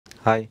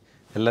Hi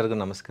ಎಲ್ಲರಿಗೂ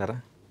ನಮಸ್ಕಾರ.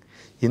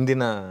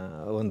 ಇಂದಿನ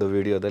ಒಂದು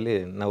ವಿಡಿಯೋದಲ್ಲಿ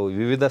ನಾವು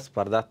ವಿವಿಧ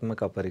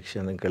ಸ್ಪರ್ಧಾತ್ಮಕ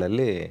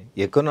ಪರೀಕ್ಷೆಗಳಲ್ಲಿ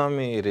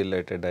ಎಕಾನಮಿ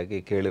ರಿಲೇಟೆಡ್ ಆಗಿ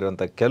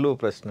ಕೇಳಿರುವಂಥ ಕೆಲವು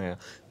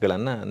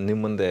ಪ್ರಶ್ನೆಗಳನ್ನು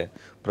ನಿಮ್ಮ ಮುಂದೆ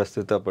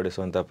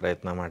ಪ್ರಸ್ತುತಪಡಿಸುವಂಥ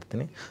ಪ್ರಯತ್ನ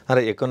ಮಾಡ್ತೀನಿ.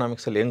 ಆದರೆ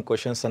ಎಕನಾಮಿಕ್ಸಲ್ಲಿ ಏನು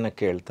ಕ್ವಶನ್ಸನ್ನು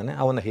ಕೇಳ್ತಾನೆ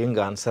ಅವನ್ನ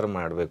ಹೆಂಗೆ ಆನ್ಸರ್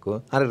ಮಾಡಬೇಕು,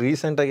 ಆದರೆ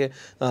ರೀಸೆಂಟಾಗಿ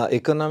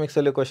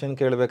ಎಕನಾಮಿಕ್ಸಲ್ಲಿ ಕ್ವಶನ್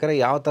ಕೇಳಬೇಕಾದ್ರೆ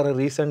ಯಾವ ಥರ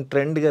ರೀಸೆಂಟ್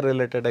ಟ್ರೆಂಡ್ಗೆ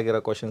ರಿಲೇಟೆಡ್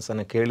ಆಗಿರೋ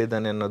ಕ್ವಶನ್ಸನ್ನು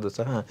ಕೇಳಿದ್ದಾನೆ ಅನ್ನೋದು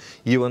ಸಹ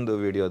ಈ ಒಂದು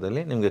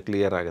ವಿಡಿಯೋದಲ್ಲಿ ನಿಮಗೆ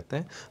ಕ್ಲಿಯರ್ ಆಗುತ್ತೆ.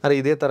 ಆದರೆ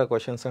ಇದೇ ಥರ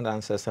ಕ್ವಶನ್ಸ್ ಆ್ಯಂಡ್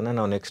ಆನ್ಸರ್ಸನ್ನು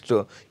ನಾವು ನೆಕ್ಸ್ಟು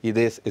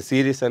ಇದೇ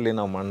ಸೀರೀಸಲ್ಲಿ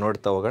ನಾವು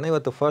ನೋಡ್ತಾ ಹೋಗೋಣ.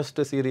 ಇವತ್ತು ಫಸ್ಟ್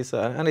ಸೀರೀಸ್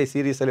ಅಂದರೆ ಈ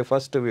ಸೀರೀಸಲ್ಲಿ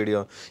ಫಸ್ಟ್ ವಿಡಿಯೋ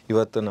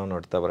ಇವತ್ತು ನಾವು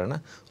ನೋಡ್ತಾ ಬರೋಣ.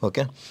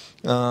 ಓಕೆ,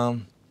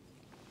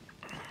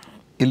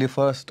 ಇಲ್ಲಿ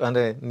ಫಸ್ಟ್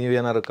ಅಂದರೆ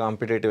ನೀವೇನಾದ್ರು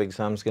ಕಾಂಪಿಟೇಟಿವ್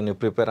ಎಕ್ಸಾಮ್ಸ್ಗೆ ನೀವು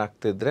ಪ್ರಿಪೇರ್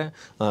ಆಗ್ತಿದ್ರೆ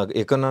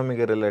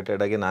ಎಕನಾಮಿಗೆ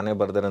ರಿಲೇಟೆಡ್ ಆಗಿ ನಾನೇ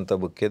ಬರೆದಿರೋಂಥ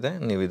ಬುಕ್ ಇದೆ,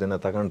 ನೀವು ಇದನ್ನು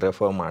ತಗೊಂಡು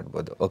ರೆಫರ್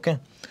ಮಾಡ್ಬೋದು. Okay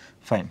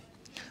fine.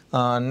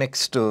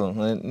 ನೆಕ್ಸ್ಟು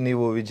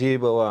ನೀವು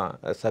ವಿಜಯೀಭವ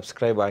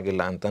ಸಬ್ಸ್ಕ್ರೈಬ್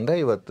ಆಗಿಲ್ಲ ಅಂತಂದರೆ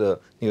ಇವತ್ತು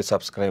ನೀವು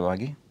ಸಬ್ಸ್ಕ್ರೈಬ್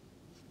ಆಗಿ.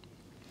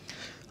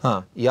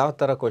 ಯಾವ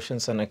ಥರ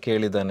ಕ್ವಶನ್ಸನ್ನು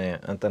ಕೇಳಿದ್ದಾನೆ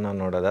ಅಂತ ನಾವು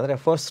ನೋಡೋದಾದರೆ,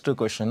 first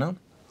question,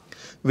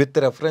 with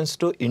reference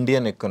to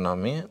Indian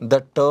economy, the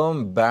term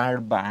bad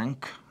bank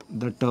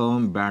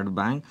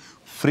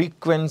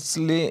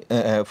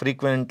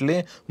frequently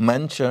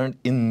mentioned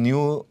in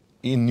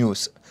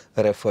news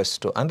refers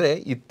to. ಅಂದರೆ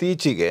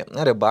ಇತ್ತೀಚೆಗೆ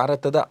ಅಂದರೆ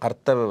ಭಾರತದ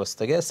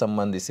ಅರ್ಥವ್ಯವಸ್ಥೆಗೆ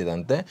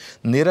ಸಂಬಂಧಿಸಿದಂತೆ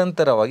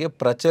ನಿರಂತರವಾಗಿ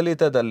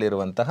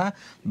ಪ್ರಚಲಿತದಲ್ಲಿರುವಂತಹ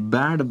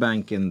ಬ್ಯಾಡ್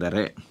ಬ್ಯಾಂಕ್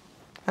ಎಂದರೆ,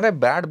 ಅಂದರೆ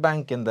ಬ್ಯಾಡ್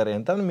ಬ್ಯಾಂಕ್ ಎಂದರೆ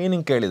ಅಂತ ಅವ್ನು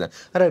ಮೀನಿಂಗ್ ಕೇಳಿದೆ.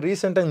 ಅಂದರೆ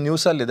ರೀಸೆಂಟಾಗಿ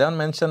ನ್ಯೂಸಲ್ಲಿದೆ, ಅವ್ನು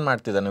ಮೆನ್ಷನ್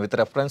ಮಾಡ್ತಿದ್ದಾನೆ with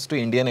reference to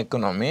Indian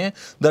economy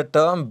the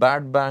term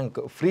bad bank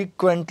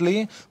frequently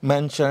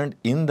mentioned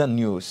in the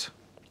news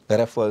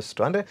refers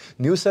to. ಅಂದರೆ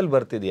ನ್ಯೂಸಲ್ಲಿ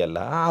ಬರ್ತಿದೆಯಲ್ಲ,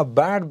 ಆ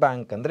ಬ್ಯಾಡ್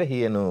ಬ್ಯಾಂಕ್ ಅಂದರೆ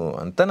ಏನು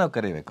ಅಂತ ನಾವು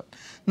ಕರಿಬೇಕು.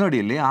 ನೋಡಿ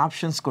ಇಲ್ಲಿ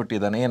ಆಪ್ಷನ್ಸ್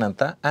ಕೊಟ್ಟಿದ್ದಾನೆ.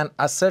 ಏನಂತ? ಆ್ಯನ್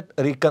ಅಸೆಟ್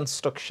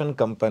ರೀಕನ್ಸ್ಟ್ರಕ್ಷನ್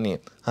ಕಂಪನಿ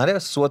ಅಂದರೆ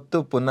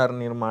ಸ್ವತ್ತು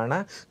ಪುನರ್ನಿರ್ಮಾಣ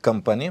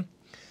company.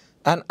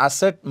 An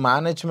asset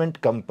management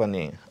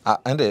company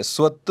ಅಂದರೆ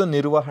ಸ್ವತ್ತು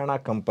ನಿರ್ವಹಣಾ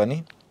company.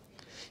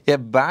 A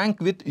bank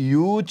with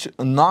huge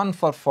non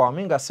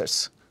performing assets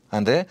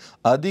ಅಂದರೆ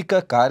ಅಧಿಕ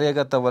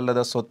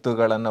ಕಾರ್ಯಗತವಲ್ಲದ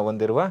ಸ್ವತ್ತುಗಳನ್ನು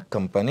ಹೊಂದಿರುವ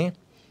ಕಂಪನಿ.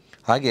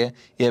 ಹಾಗೆ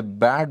a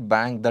bad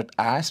bank that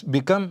as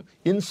become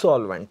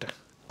insolvent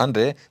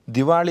ಅಂದರೆ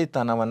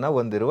ದಿವಾಳಿತನವನ್ನು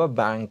ಹೊಂದಿರುವ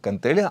ಬ್ಯಾಂಕ್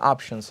ಅಂತೇಳಿ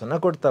ಆಪ್ಷನ್ಸನ್ನು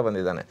ಕೊಡ್ತಾ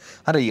ಬಂದಿದ್ದಾನೆ.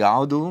 ಅಂದರೆ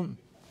ಯಾವುದು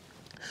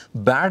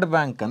ಬ್ಯಾಡ್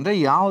ಬ್ಯಾಂಕ್ ಅಂದರೆ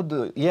ಯಾವುದು,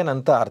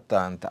 ಏನಂತ ಅರ್ಥ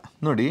ಅಂತ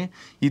ನೋಡಿ.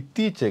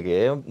 ಇತ್ತೀಚೆಗೆ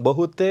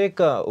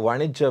ಬಹುತೇಕ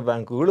ವಾಣಿಜ್ಯ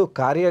ಬ್ಯಾಂಕುಗಳು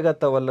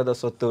ಕಾರ್ಯಗತವಲ್ಲದ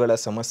ಸ್ವತ್ತುಗಳ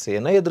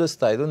ಸಮಸ್ಯೆಯನ್ನು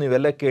ಎದುರಿಸ್ತಾ ಇದ್ದು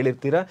ನೀವೆಲ್ಲ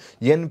ಕೇಳಿರ್ತೀರ.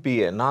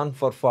 NPA ನಾನ್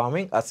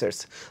ಪರ್ಫಾರ್ಮಿಂಗ್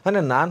ಅಸೆಟ್ಸ್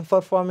ಅಂದರೆ ನಾನ್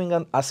ಪರ್ಫಾರ್ಮಿಂಗ್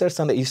ಅಸೆಟ್ಸ್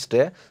ಅಂದರೆ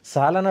ಇಷ್ಟೇ,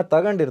 ಸಾಲನ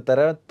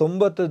ತಗೊಂಡಿರ್ತಾರೆ,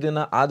 90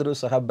 ದಿನ ಆದರೂ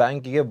ಸಹ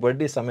ಬ್ಯಾಂಕಿಗೆ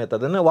ಬಡ್ಡಿ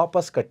ಸಮೇತ ಅದನ್ನು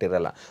ವಾಪಸ್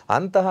ಕಟ್ಟಿರಲ್ಲ.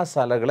 ಅಂತಹ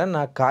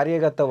ಸಾಲಗಳನ್ನು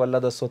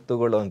ಕಾರ್ಯಗತವಲ್ಲದ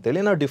ಸ್ವತ್ತುಗಳು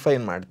ಅಂತೇಳಿ ನಾವು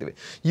ಡಿಫೈನ್ ಮಾಡ್ತೀವಿ.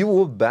 ಇವು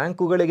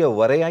ಬ್ಯಾಂಕುಗಳಿಗೆ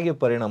ಹೊರೆಯಾಗಿ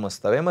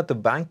ಪರಿಣಮಿಸ್ತವೆ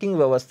ಮತ್ತು ಬ್ಯಾಂಕಿಂಗ್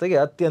ವ್ಯವಸ್ಥೆಗೆ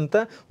ಅತ್ಯಂತ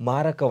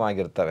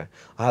ಮಾರಕವಾಗಿರ್ತವೆ.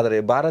 ಆದರೆ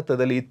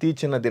ಭಾರತದಲ್ಲಿ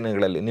ಇತ್ತೀಚಿನ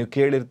ದಿನಗಳಲ್ಲಿ ನೀವು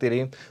ಕೇಳಿರ್ತೀರಿ,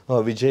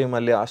 ವಿಜಯ್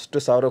ಮಲ್ಯ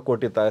 10,000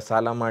 ಕೋಟಿ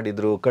ಸಾಲ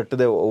ಮಾಡಿದ್ರು,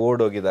 ಕಟ್ಟದೆ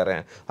ಓಡೋಗಿದ್ದಾರೆ.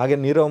 ಹಾಗೆ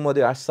ನೀರವ್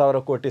ಮೋದಿ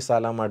 10,000 ಕೋಟಿ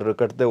ಸಾಲ ಮಾಡಿದ್ರು,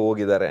 ಕಟ್ಟದೆ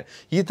ಹೋಗಿದ್ದಾರೆ.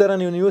 ಈ ಥರ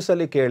ನೀವು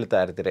ನ್ಯೂಸಲ್ಲಿ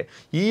ಕೇಳ್ತಾ ಇರ್ತೀರಿ.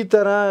 ಈ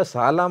ಥರ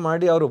ಸಾಲ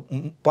ಮಾಡಿ ಅವರು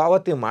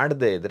ಪಾವತಿ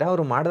ಮಾಡದೇ ಇದ್ದರೆ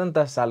ಅವರು ಮಾಡಿದಂಥ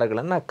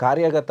ಸಾಲಗಳನ್ನು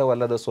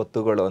ಕಾರ್ಯಗತವಲ್ಲದ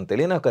ಸ್ವತ್ತುಗಳು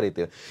ಅಂತೇಳಿ ನಾವು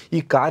ಕರಿತೀವಿ.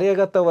 ಈ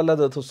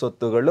ಕಾರ್ಯಗತವಲ್ಲದ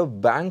ಸ್ವತ್ತುಗಳು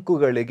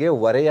ಬ್ಯಾಂಕುಗಳಿಗೆ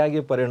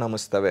ಹೊರೆಯಾಗಿ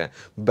ಪರಿಣಮಿಸ್ತವೆ,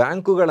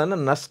 ಬ್ಯಾಂಕುಗಳನ್ನು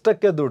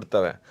ನಷ್ಟಕ್ಕೆ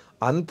ದುಡ್ತವೆ.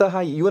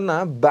 ಅಂತಹ ಇವನ್ನ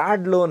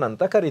ಬ್ಯಾಡ್ ಲೋನ್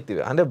ಅಂತ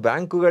ಕರಿತೀವಿ. ಅಂದರೆ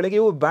ಬ್ಯಾಂಕುಗಳಿಗೆ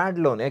ಇವು ಬ್ಯಾಡ್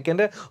ಲೋನ್,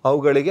 ಯಾಕೆಂದರೆ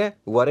ಅವುಗಳಿಗೆ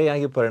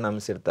ಹೊರೆಯಾಗಿ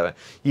ಪರಿಣಮಿಸಿರ್ತವೆ.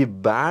 ಈ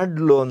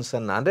ಬ್ಯಾಡ್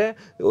ಲೋನ್ಸನ್ನು ಅಂದರೆ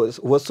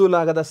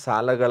ವಸೂಲಾಗದ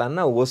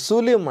ಸಾಲಗಳನ್ನು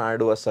ವಸೂಲಿ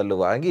ಮಾಡುವ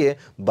ಸಲುವಾಗಿ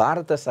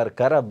ಭಾರತ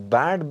ಸರ್ಕಾರ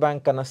ಬ್ಯಾಡ್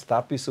ಬ್ಯಾಂಕನ್ನು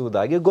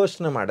ಸ್ಥಾಪಿಸುವುದಾಗಿ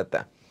ಘೋಷಣೆ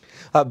ಮಾಡುತ್ತೆ.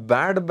 ಆ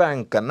ಬ್ಯಾಡ್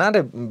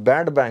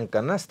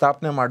ಬ್ಯಾಂಕನ್ನು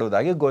ಸ್ಥಾಪನೆ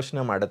ಮಾಡುವುದಾಗಿ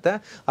ಘೋಷಣೆ ಮಾಡುತ್ತೆ.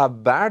 ಆ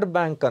ಬ್ಯಾಡ್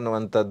ಬ್ಯಾಂಕ್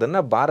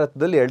ಅನ್ನುವಂಥದ್ದನ್ನು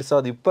ಭಾರತದಲ್ಲಿ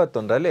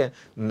 2021ರಲ್ಲಿ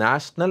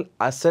national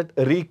asset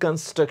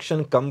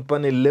reconstruction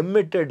company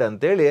limited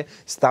ಅಂತೇಳಿ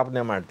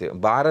ಸ್ಥಾಪನೆ ಮಾಡ್ತೀವಿ.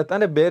 ಭಾರತ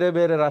ಅಂದರೆ ಬೇರೆ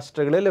ಬೇರೆ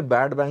ರಾಷ್ಟ್ರಗಳಲ್ಲಿ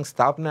ಬ್ಯಾಡ್ ಬ್ಯಾಂಕ್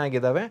ಸ್ಥಾಪನೆ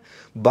ಆಗಿದ್ದಾವೆ.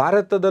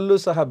 ಭಾರತದಲ್ಲೂ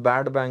ಸಹ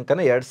ಬ್ಯಾಡ್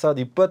ಬ್ಯಾಂಕನ್ನು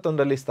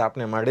 2021ರಲ್ಲಿ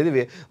ಸ್ಥಾಪನೆ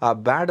ಮಾಡಿದ್ವಿ. ಆ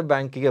ಬ್ಯಾಡ್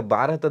ಬ್ಯಾಂಕಿಗೆ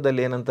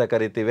ಭಾರತದಲ್ಲಿ ಏನಂತ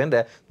ಕರಿತೀವಿ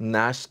ಅಂದರೆ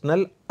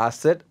national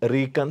asset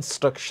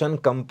reconstruction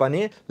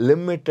company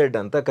limited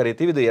ಅಂತ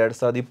ಕರಿತೀವಿ. ಇದು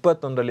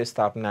 2021ರಲ್ಲಿ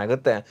ಸ್ಥಾಪನೆ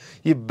ಆಗುತ್ತೆ.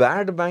 ಈ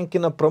ಬ್ಯಾಡ್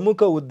ಬ್ಯಾಂಕಿನ ಪ್ರಮುಖ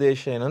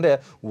ಉದ್ದೇಶ ಏನಂದರೆ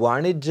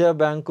ವಾಣಿಜ್ಯ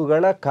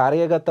ಬ್ಯಾಂಕುಗಳ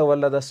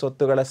ಕಾರ್ಯಗತವಲ್ಲದ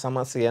ಸ್ವತ್ತುಗಳ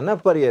ಸಮಸ್ಯೆಯನ್ನು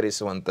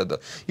ಪರಿಹರಿಸುವಂಥದ್ದು.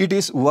 It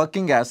is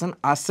working as an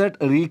asset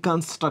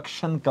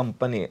reconstruction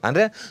company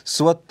ಅಂದರೆ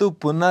ಸ್ವತ್ತು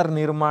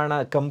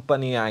ಪುನರ್ನಿರ್ಮಾಣ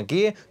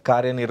ಕಂಪನಿಯಾಗಿ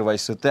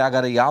ಕಾರ್ಯನಿರ್ವಹಿಸುತ್ತೆ.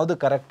 ಹಾಗಾದರೆ ಯಾವುದು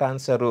ಕರೆಕ್ಟ್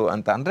ಆನ್ಸರು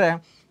ಅಂತ ಅಂದರೆ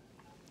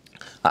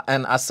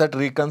an asset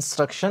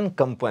reconstruction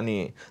company.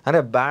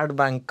 ಅಂದರೆ ಬ್ಯಾಡ್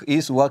bank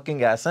is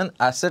working as an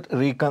asset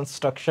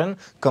reconstruction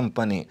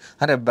company.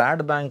 ಅಂದರೆ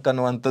ಬ್ಯಾಡ್ ಬ್ಯಾಂಕ್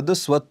ಅನ್ನುವಂಥದ್ದು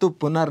ಸ್ವತ್ತು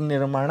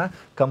ಪುನರ್ನಿರ್ಮಾಣ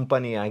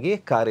ಕಂಪನಿಯಾಗಿ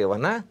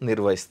ಕಾರ್ಯವನ್ನು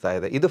ನಿರ್ವಹಿಸ್ತಾ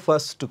ಇದೆ. ಇದು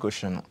first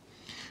question.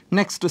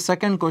 Next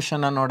second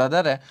question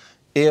ನೋಡೋದಾದರೆ,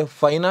 ಎ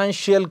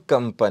ಫೈನಾನ್ಷಿಯಲ್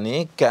ಕಂಪನಿ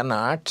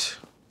ಕ್ಯಾನಾಟ್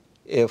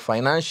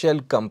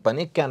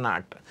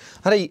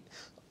ಅಂದರೆ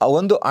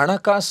ಒಂದು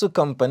ಹಣಕಾಸು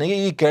ಕಂಪನಿಗೆ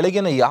ಈ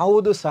ಕೆಳಗಿನ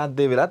ಯಾವುದು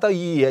ಸಾಧ್ಯವಿಲ್ಲ ಅಥವಾ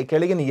ಈ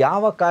ಕೆಳಗಿನ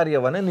ಯಾವ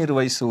ಕಾರ್ಯವನ್ನು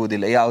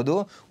ನಿರ್ವಹಿಸುವುದಿಲ್ಲ. ಯಾವುದು?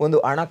 ಒಂದು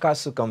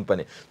ಹಣಕಾಸು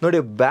ಕಂಪನಿ. ನೋಡಿ,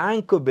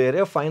 ಬ್ಯಾಂಕ್ ಬೇರೆ,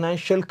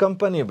 ಫೈನಾನ್ಷಿಯಲ್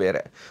ಕಂಪನಿ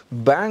ಬೇರೆ.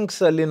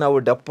 ಬ್ಯಾಂಕ್ಸಲ್ಲಿ ನಾವು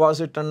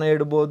ಡೆಪಾಸಿಟನ್ನು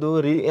ಇಡ್ಬೋದು,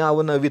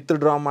 ಅವನ್ನ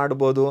ವಿತ್ಡ್ರಾ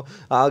ಮಾಡ್ಬೋದು,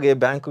 ಹಾಗೆ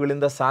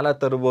ಬ್ಯಾಂಕ್ಗಳಿಂದ ಸಾಲ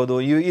ತರ್ಬೋದು,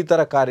 ಈ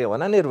ಥರ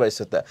ಕಾರ್ಯವನ್ನು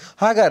ನಿರ್ವಹಿಸುತ್ತೆ.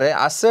 ಹಾಗಾದರೆ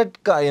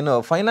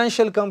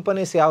ಫೈನಾನ್ಷಿಯಲ್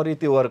ಕಂಪನೀಸ್ ಯಾವ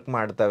ರೀತಿ ವರ್ಕ್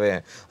ಮಾಡ್ತವೆ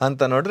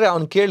ಅಂತ ನೋಡ್ರೆ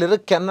ಅವ್ನು ಕೇಳಿರೋ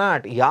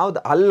ಕೆನಾಟ್ ಯಾವ್ದು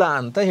ಅಲ್ಲ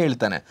ಅಂತ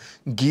ಹೇಳ್ತಾನೆ.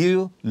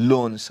 ಗಿವ್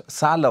ಲೋನ್ಸ್,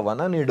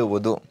 ಸಾಲವನ್ನು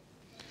ನೀಡುವುದು.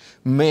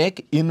 ಮೇಕ್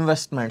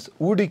ಇನ್ವೆಸ್ಟ್ಮೆಂಟ್ಸ್,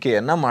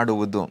 ಹೂಡಿಕೆಯನ್ನು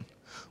ಮಾಡುವುದು.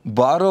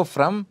 ಬಾರೋ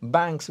ಫ್ರಮ್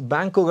ಬ್ಯಾಂಕ್ಸ್,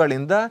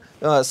 ಬ್ಯಾಂಕುಗಳಿಂದ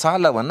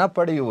ಸಾಲವನ್ನು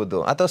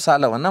ಪಡೆಯುವುದು ಅಥವಾ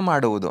ಸಾಲವನ್ನು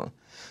ಮಾಡುವುದು.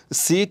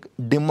 Seek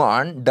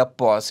demand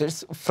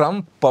deposits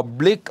from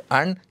public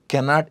and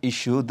cannot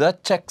issue the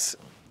cheques.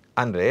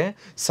 ಅಂದರೆ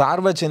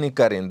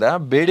ಸಾರ್ವಜನಿಕರಿಂದ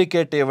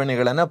ಬೇಡಿಕೆ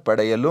ಠೇವಣಿಗಳನ್ನು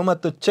ಪಡೆಯಲು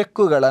ಮತ್ತು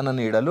ಚೆಕ್ಕುಗಳನ್ನು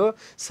ನೀಡಲು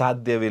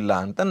ಸಾಧ್ಯವಿಲ್ಲ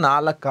ಅಂತ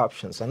 4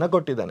 ಆಪ್ಷನ್ಸನ್ನು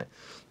ಕೊಟ್ಟಿದ್ದಾನೆ.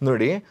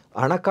 ನೋಡಿ,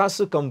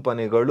 ಹಣಕಾಸು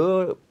ಕಂಪನಿಗಳು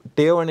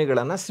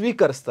ಠೇವಣಿಗಳನ್ನು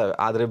ಸ್ವೀಕರಿಸ್ತವೆ,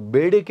 ಆದರೆ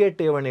ಬೇಡಿಕೆ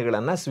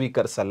ಠೇವಣಿಗಳನ್ನು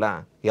ಸ್ವೀಕರಿಸಲ್ಲ.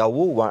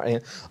 ಯಾವುವು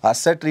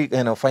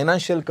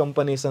ಫೈನಾನ್ಷಿಯಲ್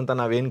ಕಂಪನೀಸ್ ಅಂತ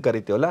ನಾವೇನು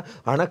ಕರಿತೀವಲ್ಲ,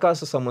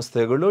 ಹಣಕಾಸು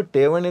ಸಂಸ್ಥೆಗಳು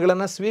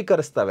ಠೇವಣಿಗಳನ್ನು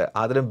ಸ್ವೀಕರಿಸ್ತವೆ,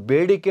 ಆದರೆ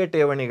ಬೇಡಿಕೆ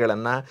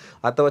ಠೇವಣಿಗಳನ್ನು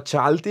ಅಥವಾ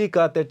ಚಾಲ್ತಿ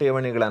ಖಾತೆ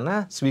ಠೇವಣಿಗಳನ್ನು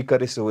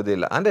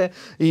ಸ್ವೀಕರಿಸುವುದಿಲ್ಲ. ಅಂದರೆ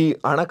ಈ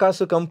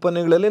ಹಣಕಾಸು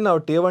ಕಂಪನಿಗಳಲ್ಲಿ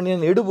ನಾವು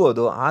ಠೇವಣಿಯನ್ನು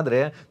ಇಡ್ಬೋದು,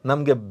 ಆದರೆ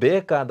ನಮಗೆ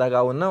ಬೇಕಾದಾಗ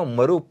ಅವನ್ನು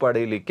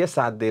ಮರುಪಡೀಲಿಕ್ಕೆ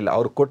ಸಾಧ್ಯ ಇಲ್ಲ.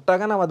 ಅವ್ರು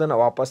ಕೊಟ್ಟಾಗ ನಾವು ಅದನ್ನು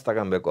ವಾಪಸ್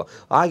ತಗೊಬೇಕು.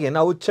 ಹಾಗೆ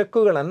ನಾವು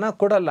ಚೆಕ್ಕುಗಳನ್ನು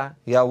ಕೊಡಲ್ಲ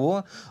ಯಾವುವು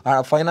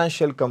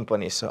ಫೈನಾನ್ಷಿಯಲ್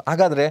ಕಂಪನೀಸು.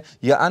 ಹಾಗಾದರೆ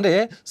ಅಂದರೆ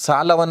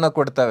ಸಾಲವನ್ನು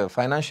ಕೊಡ್ತವೆ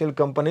ಫೈನಾನ್ಷಿಯಲ್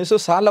ಕಂಪನೀಸು,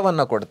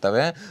 ಸಾಲವನ್ನು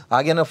ಕೊಡ್ತವೆ.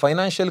 ಹಾಗೇನೋ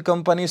ಫೈನಾನ್ಷಿಯಲ್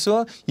ಕಂಪನೀಸು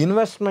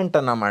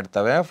ಇನ್ವೆಸ್ಟ್ಮೆಂಟನ್ನು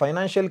ಮಾಡ್ತವೆ,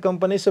 ಫೈನಾನ್ಷಿಯಲ್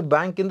ಕಂಪನೀಸು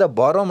ಬ್ಯಾಂಕಿಂದ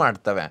ಬಾರೋ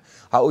ಮಾಡ್ತವೆ.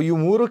 ಇವು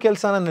 3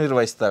 ಕೆಲಸನ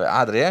ನಿರ್ವಹಿಸ್ತವೆ.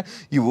 ಆದರೆ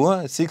ಇವು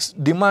 6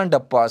 ಡಿಮಾಂಡ್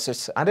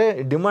ಡೆಪಾಸಿಟ್ಸ್, ಅಂದರೆ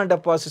ಡಿಮಾಂಡ್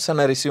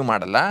ಡೆಪಾಸಿಟ್ಸನ್ನು ರಿಸೀವ್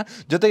ಮಾಡಲ್ಲ,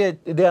 ಜೊತೆಗೆ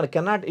they are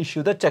cannot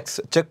issue the cheques,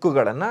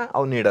 ಚೆಕ್ಕುಗಳನ್ನು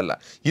ಅವು ನೀಡಲ್ಲ.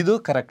 ಇದು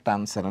ಕರೆಕ್ಟ್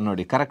ಆನ್ಸರ್.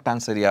 ನೋಡಿ, ಕರೆಕ್ಟ್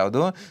ಆನ್ಸರ್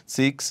ಯಾವುದು?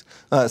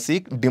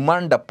 Seek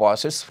demand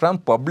deposits from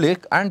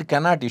public and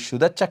cannot issue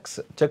the cheques,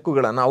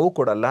 ಚೆಕ್ಕುಗಳನ್ನು ಅವು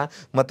ಕೊಡಲ್ಲ.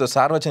 ಮತ್ತು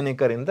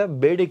ಸಾರ್ವಜನಿಕರಿಂದ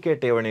ಬೇಡಿಕೆ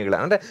ಠೇವಣಿಗಳ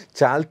ಅಂದರೆ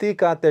ಚಾಲ್ತಿ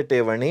ಖಾತೆ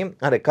ಠೇವಣಿ,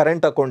 ಅಂದರೆ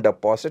current account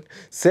deposit,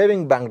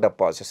 saving bank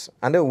deposits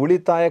ಅಂದರೆ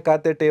ಉಳಿತಾಯ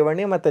ಖಾತೆ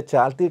ಠೇವಣಿ ಮತ್ತು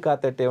ಚಾಲ್ತಿ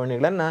ಖಾತೆ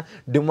ಠೇವಣಿಗಳನ್ನು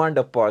ಡಿಮಾಂಡ್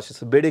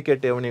ಡೆಪಾಸಿಟ್ಸ್, ಬೇಡಿಕೆ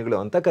ಠೇವಣಿಗಳು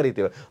ಅಂತ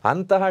ಕರಿತೀವಿ.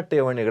 ಅಂತಹ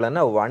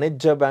ಠೇವಣಿಗಳನ್ನು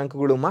ವಾಣಿಜ್ಯ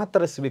ಬ್ಯಾಂಕ್ಗಳು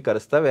ಮಾತ್ರ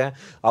ಸ್ವೀಕರಿಸ್ತವೆ.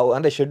 ಅವು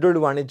ಅಂದರೆ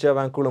ಶೆಡ್ಯೂಲ್ಡ್ ವಾಣಿಜ್ಯ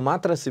ಬ್ಯಾಂಕ್ಗಳು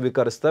ಮಾತ್ರ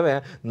ಸ್ವೀಕರಿಸ್ತವೆ.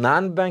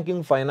 ನಾನ್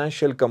ಬ್ಯಾಂಕಿಂಗ್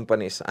ಫೈನಾನ್ಷಿಯಲ್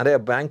ಕಂಪನೀಸ್ ಅಂದರೆ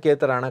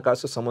ಬ್ಯಾಂಕೇತರ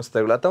ಹಣಕಾಸು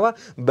ಸಂಸ್ಥೆಗಳು ಅಥವಾ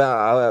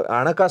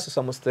ಹಣಕಾಸು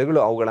ಸಂಸ್ಥೆಗಳು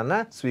ಅವುಗಳನ್ನು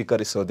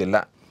ಸ್ವೀಕರಿಸೋದಿಲ್ಲ.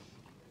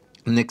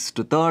 ನೆಕ್ಸ್ಟ್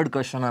 3rd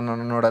ಕ್ವಶನ್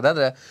ಅನ್ನು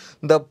ನೋಡೋದಾದರೆ,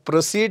 the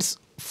proceeds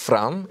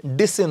from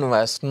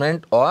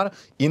disinvestment R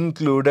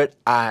included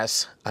as,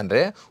 ಅಂದರೆ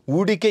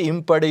ಹೂಡಿಕೆ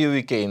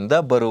ಹಿಂಪಡೆಯುವಿಕೆಯಿಂದ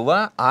ಬರುವ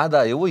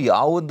ಆದಾಯವು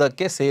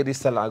ಯಾವುದಕ್ಕೆ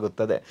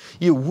ಸೇರಿಸಲಾಗುತ್ತದೆ?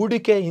 ಈ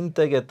ಹೂಡಿಕೆ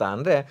ಹಿಂತೆಗೆತ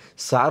ಅಂದರೆ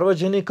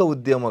ಸಾರ್ವಜನಿಕ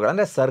ಉದ್ಯಮಗಳು,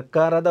 ಅಂದರೆ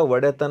ಸರ್ಕಾರದ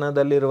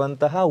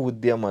ಒಡೆತನದಲ್ಲಿರುವಂತಹ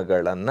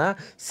ಉದ್ಯಮಗಳನ್ನು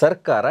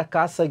ಸರ್ಕಾರ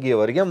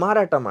ಖಾಸಗಿಯವರಿಗೆ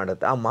ಮಾರಾಟ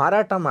ಮಾಡುತ್ತೆ. ಆ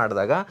ಮಾರಾಟ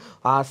ಮಾಡಿದಾಗ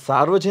ಆ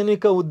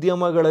ಸಾರ್ವಜನಿಕ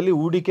ಉದ್ಯಮಗಳಲ್ಲಿ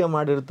ಹೂಡಿಕೆ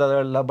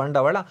ಮಾಡಿರ್ತದಲ್ಲ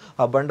ಬಂಡವಾಳ,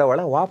 ಆ ಬಂಡವಾಳ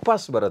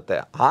ವಾಪಸ್ ಬರುತ್ತೆ.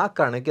 ಆ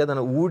ಕಾರಣಕ್ಕೆ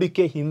ಅದನ್ನು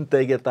ಹೂಡಿಕೆ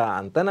ಹಿಂತೆಗೆತ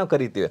ಅಂತ ನಾವು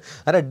ಕರಿತೀವಿ.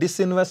 ಅಂದರೆ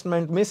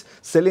disinvestment means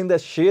selling the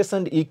shares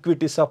and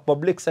equities of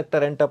public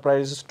sector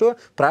enterprises to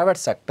private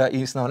sector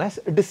is known as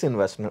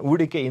disinvestment,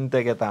 ಹೂಡಿಕೆ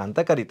ಹಿಂತೆಗೆತ ಅಂತ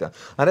ಕರೀತಾರೆ.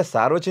 ಅಂದರೆ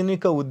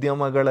ಸಾರ್ವಜನಿಕ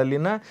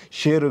ಉದ್ಯಮಗಳಲ್ಲಿನ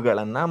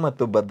ಷೇರುಗಳನ್ನು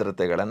ಮತ್ತು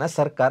ಭದ್ರತೆಗಳನ್ನು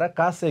ಸರ್ಕಾರ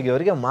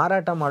ಖಾಸಗಿಯವರಿಗೆ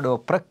ಮಾರಾಟ ಮಾಡುವ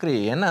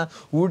ಪ್ರಕ್ರಿಯೆಯನ್ನು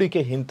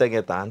ಹೂಡಿಕೆ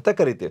ಹಿಂತೆಗೆತ ಅಂತ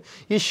ಕರಿತೀವಿ.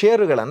 ಈ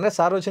ಷೇರುಗಳನ್ನು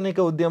ಸಾರ್ವಜನಿಕ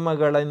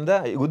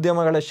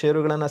ಉದ್ಯಮಗಳ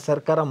ಷೇರುಗಳನ್ನು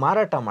ಸರ್ಕಾರ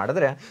ಮಾರಾಟ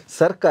ಮಾಡಿದ್ರೆ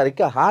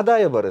ಸರ್ಕಾರಕ್ಕೆ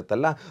ಆದಾಯ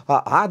ಬರುತ್ತಲ್ಲ, ಆ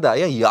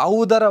ಆದಾಯ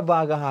ಯಾವುದರ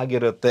ಭಾಗ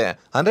ಆಗಿರುತ್ತೆ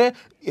ಅಂದರೆ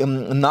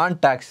ನಾನ್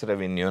ಟ್ಯಾಕ್ಸ್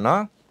ರೆವಿನ್ಯೂನೋ,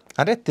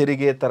 ಅಂದರೆ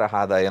ತೆರಿಗೆತರ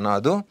ಆದಾಯನೋ,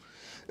 ಅದು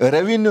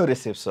ರೆವಿನ್ಯೂ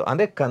ರಿಸಿಪ್ಸು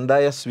ಅಂದರೆ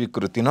ಕಂದಾಯ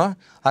ಸ್ವೀಕೃತಿನೋ,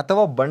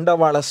 ಅಥವಾ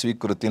ಬಂಡವಾಳ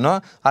ಸ್ವೀಕೃತಿನೋ,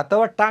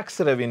 ಅಥವಾ ಟ್ಯಾಕ್ಸ್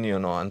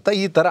ರೆವಿನ್ಯೂನೋ ಅಂತ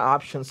ಈ ಥರ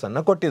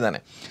ಆಪ್ಷನ್ಸನ್ನು ಕೊಟ್ಟಿದ್ದಾನೆ.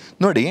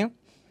 ನೋಡಿ,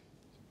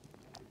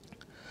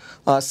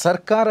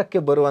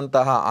 ಸರ್ಕಾರಕ್ಕೆ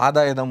ಬರುವಂತಹ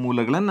ಆದಾಯದ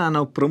ಮೂಲಗಳನ್ನು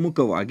ನಾವು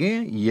ಪ್ರಮುಖವಾಗಿ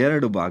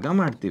 2 ಭಾಗ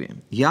ಮಾಡ್ತೀವಿ.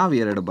 ಯಾವ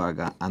 2 ಭಾಗ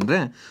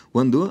ಅಂದರೆ,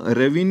 ಒಂದು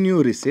ರೆವಿನ್ಯೂ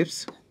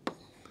ರಿಸಿಪ್ಟ್ಸ್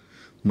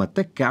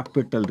ಮತ್ತು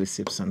ಕ್ಯಾಪಿಟಲ್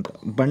ರಿಸಿಪ್ಟ್ಸ್ ಅಂತ.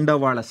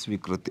 ಬಂಡವಾಳ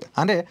ಸ್ವೀಕೃತಿ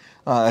ಅಂದರೆ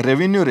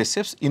ರೆವಿನ್ಯೂ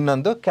ರಿಸಿಪ್ಟ್ಸ್,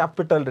 ಇನ್ನೊಂದು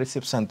ಕ್ಯಾಪಿಟಲ್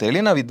ರಿಸಿಪ್ಟ್ಸ್ ಅಂತೇಳಿ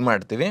ನಾವು ಇದು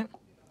ಮಾಡ್ತೀವಿ.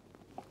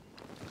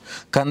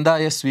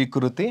 ಕಂದಾಯ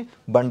ಸ್ವೀಕೃತಿ,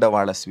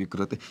 ಬಂಡವಾಳ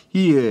ಸ್ವೀಕೃತಿ.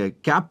 ಈ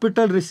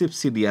ಕ್ಯಾಪಿಟಲ್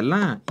ರಿಸಿಪ್ಟ್ಸ್ ಇದೆಯಲ್ಲ,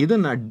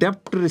 ಇದನ್ನು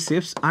ಡೆಪ್ಟ್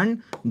ರಿಸಿಪ್ಟ್ಸ್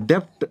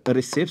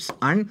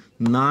ಆ್ಯಂಡ್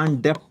ನಾನ್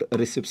ಡೆಪ್ಟ್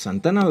ರಿಸಿಪ್ಟ್ಸ್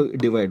ಅಂತ ನಾವು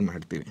ಡಿವೈಡ್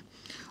ಮಾಡ್ತೀವಿ.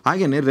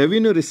 ಹಾಗೆಯೇ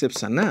ರೆವಿನ್ಯೂ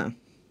ರಿಸಿಪ್ಟ್ಸನ್ನು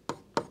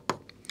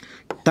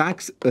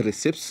ಟ್ಯಾಕ್ಸ್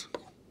ರಿಸಿಪ್ಟ್ಸ್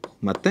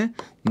ಮತ್ತು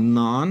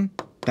ನಾನ್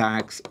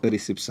ಟ್ಯಾಕ್ಸ್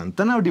ರಿಸಿಪ್ಟ್ಸ್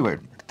ಅಂತ ನಾವು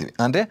ಡಿವೈಡ್ ಮಾಡ್ತೀವಿ.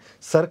 ಅಂದರೆ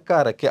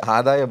ಸರ್ಕಾರಕ್ಕೆ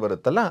ಆದಾಯ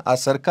ಬರುತ್ತಲ್ಲ, ಆ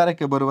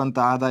ಸರ್ಕಾರಕ್ಕೆ ಬರುವಂಥ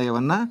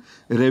ಆದಾಯವನ್ನು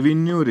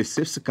ರೆವಿನ್ಯೂ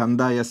ರಿಸಿಪ್ಟ್ಸ್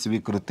ಕಂದಾಯ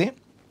ಸ್ವೀಕೃತಿ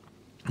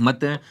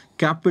ಮತ್ತು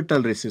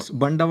ಕ್ಯಾಪಿಟಲ್ ರಿಸಿಪ್ಟ್ಸ್,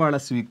 ಬಂಡವಾಳ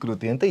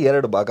ಸ್ವೀಕೃತಿ ಅಂತ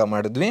ಎರಡು ಭಾಗ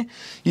ಮಾಡಿದ್ವಿ.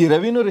 ಈ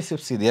ರೆವಿನ್ಯೂ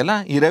ರಿಸಿಪ್ಟ್ಸ್ ಇದೆಯಲ್ಲ,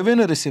 ಈ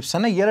ರೆವಿನ್ಯೂ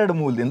ರಿಸಿಪ್ಟ್ಸನ್ನು ಎರಡು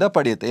ಮೂಲದಿಂದ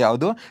ಪಡೆಯುತ್ತೆ.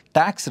 ಯಾವುದು?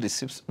 ಟ್ಯಾಕ್ಸ್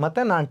ರಿಸಿಪ್ಟ್ಸ್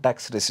ಮತ್ತು ನಾನ್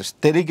ಟ್ಯಾಕ್ಸ್ ರಿಸಿಪ್ಟ್ಸ್,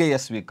 ತೆರಿಗೆಯ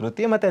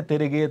ಸ್ವೀಕೃತಿ ಮತ್ತು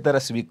ತೆರಿಗೆಯೇತರ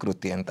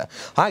ಸ್ವೀಕೃತಿ ಅಂತ.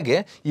 ಹಾಗೆ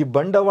ಈ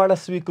ಬಂಡವಾಳ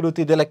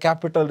ಸ್ವೀಕೃತಿ ಇದೆಯಲ್ಲ,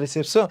 ಕ್ಯಾಪಿಟಲ್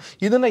ರಿಸಿಪ್ಟ್ಸು,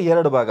 ಇದನ್ನು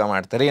ಎರಡು ಭಾಗ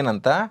ಮಾಡ್ತಾರೆ.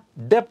 ಏನಂತ?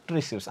 ಡೆಪ್ಟ್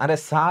ರಿಸಿಪ್ಟ್ಸ್ ಅಂದರೆ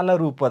ಸಾಲ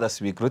ರೂಪದ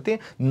ಸ್ವೀಕೃತಿ,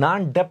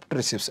 ನಾನ್ ಡೆಪ್ಟ್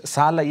ರಿಸಿಪ್ಟ್ಸ್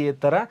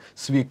ಸಾಲಯೇತರ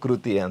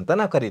ಸ್ವೀಕೃತಿ ಅಂತ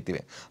ನಾವು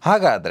ಕರಿತೀವಿ.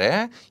 ಹಾಗಾದರೆ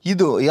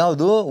ಇದು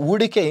ಯಾವುದು?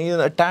 ಹೂಡಿಕೆ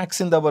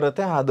ಟ್ಯಾಕ್ಸಿಂದ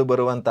ಬರುತ್ತೆ, ಅದು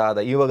ಬರುವಂಥ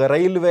ಆದಾಯ. ಇವಾಗ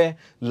ರೈಲ್ವೆ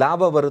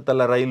ಲಾಭ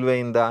ಬರುತ್ತಲ್ಲ,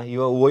 ರೈಲ್ವೆಯಿಂದ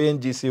ಇವಾಗ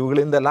ONGC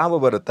ಇವುಗಳಿಂದ ಲಾಭ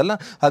ಬರುತ್ತಲ್ಲ,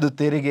 ಅದು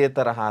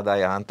ತೆರಿಗೆಯೇತರ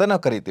ಆದಾಯ ಅಂತ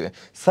ನಾವು ಕರಿತೀವಿ.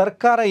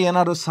 ಸರ್ಕಾರ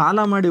ಏನಾದ್ರು ಸಾಲ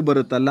ಮಾಡಿ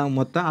ಬರುತ್ತಲ್ಲ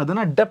ಮೊತ್ತ,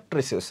 ಅದನ್ನು ಡೆಪ್ಟ್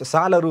ರಿಸಿಪ್ಟ್ಸ್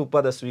ಸಾಲ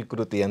ರೂಪದ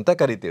ಸ್ವೀಕೃತಿ ಅಂತ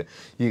ಕರಿತೀವಿ.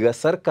 ಈಗ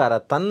ಸರ್ಕಾರ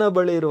ತನ್ನ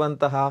ಬಳಿ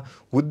ಇರುವಂತಹ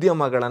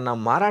ಉದ್ಯಮಗಳನ್ನು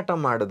ಮಾರಾಟ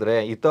ಮಾಡಿದ್ರೆ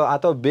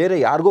ಅಥವಾ ಬೇರೆ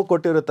ಯಾರಿಗೂ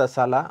ಕೊಟ್ಟಿರುತ್ತ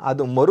ಸಾಲ,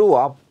 ಅದು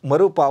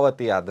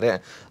ಮರುಪಾವತಿ ಆದರೆ,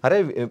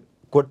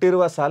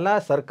 ಕೊಟ್ಟಿರುವ ಸಾಲ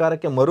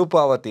ಸರ್ಕಾರಕ್ಕೆ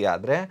ಮರುಪಾವತಿ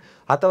ಆದರೆ,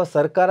 ಅಥವಾ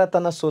ಸರ್ಕಾರ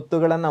ತನ್ನ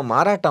ಸ್ವತ್ತುಗಳನ್ನು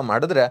ಮಾರಾಟ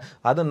ಮಾಡಿದ್ರೆ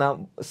ಅದನ್ನು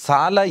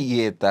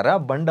ಸಾಲಯೇತರ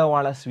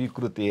ಬಂಡವಾಳ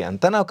ಸ್ವೀಕೃತಿ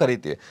ಅಂತ ನಾವು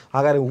ಕರಿತೀವಿ.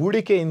 ಹಾಗಾದರೆ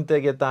ಹೂಡಿಕೆ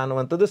ಹಿಂತೆಗೆತ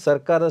ಅನ್ನುವಂಥದ್ದು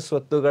ಸರ್ಕಾರದ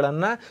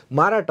ಸ್ವತ್ತುಗಳನ್ನು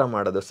ಮಾರಾಟ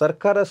ಮಾಡೋದು.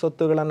 ಸರ್ಕಾರ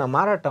ಸ್ವತ್ತುಗಳನ್ನು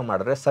ಮಾರಾಟ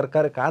ಮಾಡಿದ್ರೆ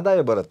ಸರ್ಕಾರಕ್ಕೆ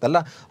ಆದಾಯ ಬರುತ್ತಲ್ಲ,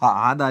 ಆ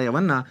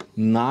ಆದಾಯವನ್ನು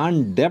ನಾನ್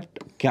ಡೆಪ್ಟ್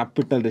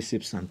ಕ್ಯಾಪಿಟಲ್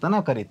ರಿಸಿಪ್ಟ್ಸ್ ಅಂತ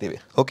ನಾವು ಕರಿತೀವಿ.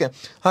 ಓಕೆ,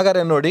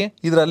 ಹಾಗಾದರೆ ನೋಡಿ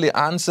ಇದರಲ್ಲಿ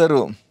ಆನ್ಸರು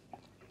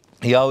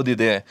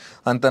ಯಾವುದಿದೆ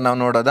ಅಂತ ನಾವು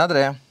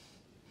ನೋಡೋದಾದರೆ,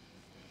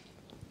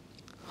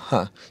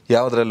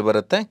 ಯಾವುದರಲ್ಲಿ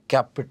ಬರುತ್ತೆ?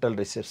 Capital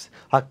receipts.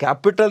 ಆ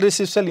ಕ್ಯಾಪಿಟಲ್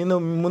ರಿಸಿಪ್ಟ್ಸಲ್ಲಿ ಇನ್ನು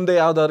ಮುಂದೆ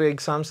ಯಾವುದಾದ್ರು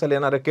ಎಕ್ಸಾಮ್ಸಲ್ಲಿ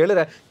ಏನಾದ್ರು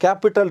ಕೇಳಿದ್ರೆ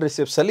ಕ್ಯಾಪಿಟಲ್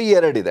ರಿಸಿಪ್ಟ್ಸಲ್ಲಿ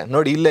ಎರಡಿದೆ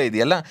ನೋಡಿ, ಇಲ್ಲೇ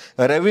ಇದೆಯಲ್ಲ,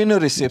 ರೆವಿನ್ಯೂ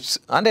ರಿಸಿಪ್ಟ್ಸ್.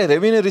 ಅಂದರೆ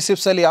ರೆವಿನ್ಯೂ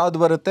ರಿಸಿಪ್ಟ್ಸಲ್ಲಿ ಯಾವುದು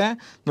ಬರುತ್ತೆ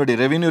ನೋಡಿ,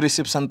 ರೆವಿನ್ಯೂ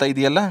ರಿಸಿಪ್ಟ್ಸ್ ಅಂತ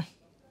ಇದೆಯಲ್ಲ,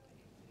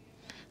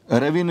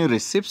 ರೆವಿನ್ಯೂ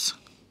ರಿಸಿಪ್ಟ್ಸ್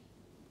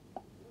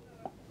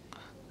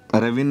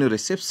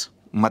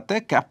ಮತ್ತು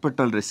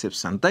ಕ್ಯಾಪಿಟಲ್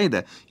ರಿಸಿಪ್ಟ್ಸ್ ಅಂತ ಇದೆ.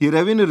 ಈ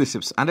ರೆವಿನ್ಯೂ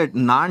ರಿಸಿಪ್ಟ್ಸ್ ಅಂದರೆ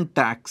ನಾನ್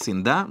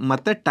ಟ್ಯಾಕ್ಸಿಂದ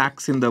ಮತ್ತು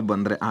ಟ್ಯಾಕ್ಸಿಂದ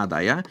ಬಂದರೆ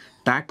ಆದಾಯ,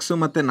 ಟ್ಯಾಕ್ಸು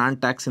ಮತ್ತು ನಾನ್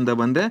ಟ್ಯಾಕ್ಸಿಂದ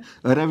ಬಂದರೆ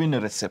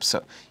ರೆವಿನ್ಯೂ ರಿಸಿಪ್ಟ್ಸ್.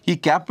 ಈ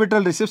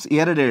ಕ್ಯಾಪಿಟಲ್ ರಿಸಿಪ್ಟ್ಸ್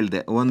ಎರಡು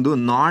ಹೇಳಿದೆ, ಒಂದು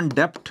ನಾನ್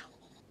ಡೆಪ್ಟ್,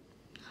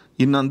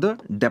 ಇನ್ನೊಂದು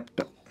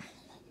ಡೆಪ್ಟ್.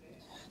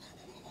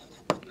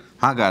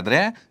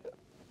 ಹಾಗಾದರೆ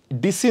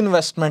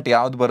ಡಿಸ್ಇನ್ವೆಸ್ಟ್ಮೆಂಟ್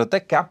ಯಾವ್ದು ಬರುತ್ತೆ?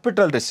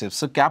 Capital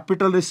receipts.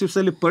 ಕ್ಯಾಪಿಟಲ್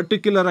ರಿಸಿಪ್ಟ್ಸಲ್ಲಿ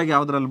ಪರ್ಟಿಕ್ಯುಲರ್ ಆಗಿ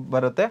ಯಾವುದ್ರಲ್ಲಿ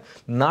ಬರುತ್ತೆ?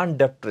 ನಾನ್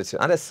ಡೆಪ್ಟ್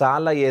ರಿಸಿಪ್ಟ್ ಅಂದರೆ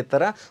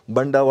ಸಾಲಯೇತರ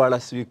ಬಂಡವಾಳ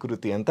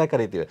ಸ್ವೀಕೃತಿ ಅಂತ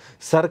ಕರಿತೀವಿ.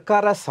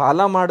 ಸರ್ಕಾರ ಸಾಲ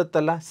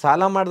ಮಾಡುತ್ತಲ್ಲ,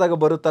 ಸಾಲ ಮಾಡಿದಾಗ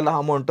ಬರುತ್ತಲ್ಲ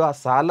ಅಮೌಂಟು, ಆ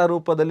ಸಾಲ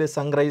ರೂಪದಲ್ಲಿ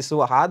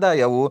ಸಂಗ್ರಹಿಸುವ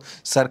ಆದಾಯವು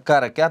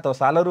ಸರ್ಕಾರಕ್ಕೆ, ಅಥವಾ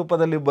ಸಾಲ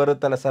ರೂಪದಲ್ಲಿ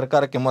ಬರುತ್ತಲ್ಲ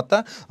ಸರ್ಕಾರಕ್ಕೆ ಮೊತ್ತ,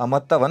 ಆ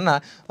ಮೊತ್ತವನ್ನು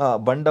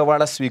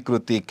ಬಂಡವಾಳ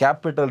ಸ್ವೀಕೃತಿ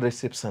ಕ್ಯಾಪಿಟಲ್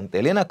ರಿಸಿಪ್ಟ್ಸ್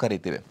ಅಂತೇಳಿ ನಾವು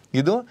ಕರಿತೀವಿ.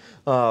 ಇದು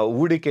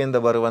ಹೂಡಿಕೆಯಿಂದ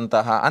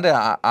ಬರುವಂತಹ ಅಂದರೆ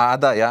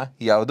ಆದಾಯ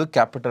ಯಾವುದು?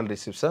 ಕ್ಯಾಪಿಟಲ್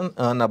ರಿಸಿಪ್ಟ್ಸ್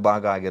ನ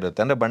ಭಾಗ ಆಗಿರುತ್ತೆ,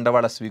 ಅಂದರೆ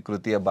ಬಂಡವಾಳ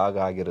ಸ್ವೀಕೃತಿಯ ಭಾಗ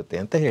ಆಗಿರುತ್ತೆ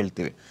ಅಂತ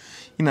ಹೇಳ್ತೀವಿ.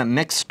 ಇನ್ನು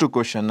ನೆಕ್ಸ್ಟ್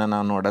ಕ್ವಶನ್ನ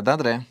ನಾವು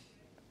ನೋಡೋದಾದರೆ,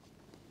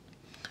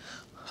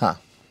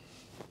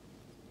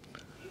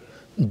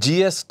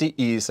 GST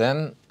ಈಸ್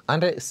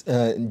ಅಂದರೆ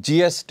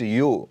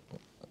GSTಯು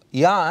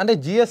ಅಂದರೆ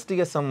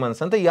GSTಗೆ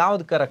ಸಂಬಂಧಿಸಿದಂತೆ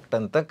ಯಾವ್ದು ಕರೆಕ್ಟ್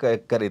ಅಂತ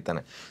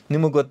ಕರೀತಾನೆ.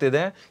 ನಿಮಗೆ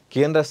ಗೊತ್ತಿದೆ,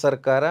 ಕೇಂದ್ರ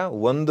ಸರ್ಕಾರ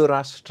ಒಂದು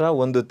ರಾಷ್ಟ್ರ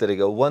ಒಂದು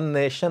ತೆರಿಗೆ, one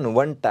nation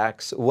one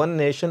tax, one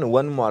nation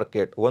one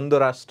market, ಒಂದು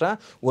ರಾಷ್ಟ್ರ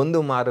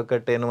ಒಂದು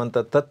ಮಾರುಕಟ್ಟೆ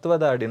ಎನ್ನುವಂಥ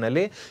ತತ್ವದ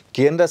ಅಡಿನಲ್ಲಿ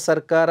ಕೇಂದ್ರ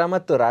ಸರ್ಕಾರ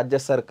ಮತ್ತು ರಾಜ್ಯ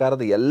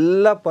ಸರ್ಕಾರದ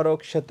ಎಲ್ಲ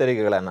ಪರೋಕ್ಷ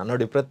ತೆರಿಗೆಗಳನ್ನು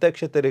ನೋಡಿ,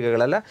 ಪ್ರತ್ಯಕ್ಷ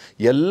ತೆರಿಗೆಗಳೆಲ್ಲ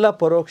ಎಲ್ಲ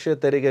ಪರೋಕ್ಷ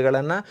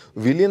ತೆರಿಗೆಗಳನ್ನು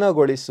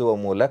ವಿಲೀನಗೊಳಿಸುವ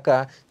ಮೂಲಕ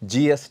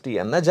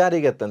GSTಯನ್ನು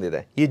ಜಾರಿಗೆ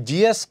ತಂದಿದೆ. ಈ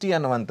GST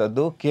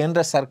ಅನ್ನುವಂಥದ್ದು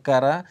ಕೇಂದ್ರ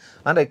ಸರ್ಕಾರ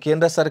ಅಂದರೆ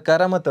ಕೇಂದ್ರ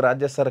ಸರ್ಕಾರ ಮತ್ತು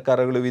ರಾಜ್ಯ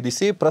ಸರ್ಕಾರಗಳು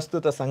ವಿಧಿಸಿ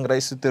ಪ್ರಸ್ತುತ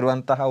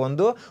ಸಂಗ್ರಹಿಸುತ್ತಿರುವಂತಹ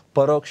ಒಂದು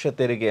ಪರೋಕ್ಷ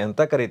ತೆರಿಗೆ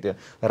ಅಂತ ಕರಿತೀವಿ.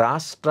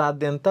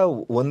 ರಾಷ್ಟ್ರಾದ್ಯಂತ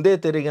ಒಂದೇ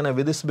ತೆರಿಗೆನ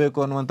ವಿಧಿಸಬೇಕು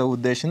ಅನ್ನುವಂಥ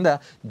ಉದ್ದೇಶದಿಂದ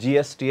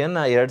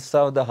GSTಯನ್ನು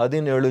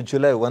 2017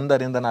 ಜುಲೈ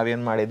 1ರಿಂದ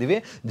ನಾವೇನು ಮಾಡಿದ್ದೀವಿ?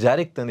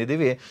 ಜಾರಿಗೆ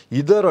ತಂದಿದ್ದೀವಿ.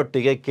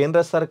 ಇದರೊಟ್ಟಿಗೆ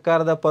ಕೇಂದ್ರ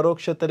ಸರ್ಕಾರದ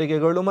ಪರೋಕ್ಷ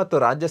ತೆರಿಗೆಗಳು ಮತ್ತು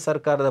ರಾಜ್ಯ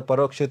ಸರ್ಕಾರದ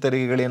ಪರೋಕ್ಷ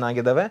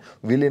ತೆರಿಗೆಗಳೇನಾಗಿದ್ದಾವೆ?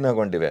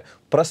 ವಿಲೀನಗೊಂಡಿವೆ.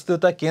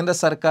 ಪ್ರಸ್ತುತ ಕೇಂದ್ರ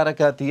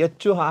ಸರ್ಕಾರಕ್ಕೆ ಅತಿ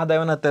ಹೆಚ್ಚು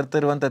ಆದಾಯವನ್ನು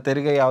ತರ್ತಿರುವಂಥ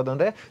ತೆರಿಗೆ ಯಾವುದು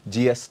ಅಂದರೆ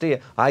GST.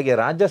 ಹಾಗೆ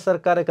ರಾಜ್ಯ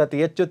ಸರ್ಕಾರಕ್ಕೆ ಅತಿ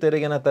ಹೆಚ್ಚು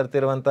ತೆರಿಗೆನ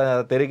ತರ್ತಿರುವಂಥ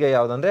ತೆರಿಗೆ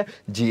ಯಾವುದಂದರೆ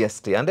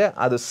GST. ಅಂದರೆ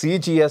ಅದು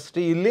CGST,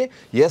 ಇಲ್ಲಿ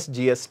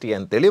SGST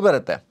ಅಂತೇಳಿ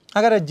ಬರುತ್ತೆ.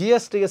 ಹಾಗಾದರೆ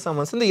GSTಗೆ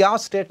ಸಂಬಂಧಿಸಿದ ಯಾವ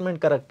ಸ್ಟೇಟ್ಮೆಂಟ್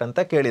ಕರೆಕ್ಟ್ ಅಂತ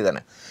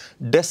ಕೇಳಿದ್ದಾನೆ.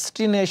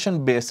 ಡೆಸ್ಟಿನೇಷನ್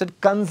ಬೇಸ್ಡ್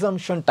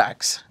ಕನ್ಸಂಪ್ಷನ್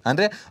ಟ್ಯಾಕ್ಸ್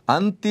ಅಂದರೆ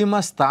ಅಂತಿಮ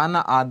ಸ್ಥಾನ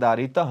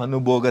ಆಧಾರಿತ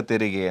ಅನುಭೋಗ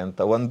ತೆರಿಗೆ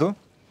ಅಂತ ಒಂದು.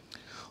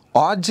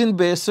 ಆರ್ಜಿನ್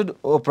ಬೇಸ್ಡ್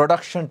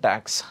ಪ್ರೊಡಕ್ಷನ್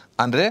ಟ್ಯಾಕ್ಸ್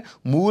ಅಂದರೆ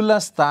ಮೂಲ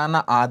ಸ್ಥಾನ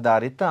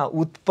ಆಧಾರಿತ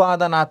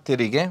ಉತ್ಪಾದನಾ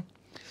ತೆರಿಗೆ.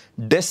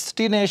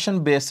 Destination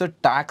based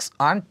tax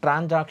on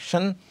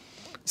transaction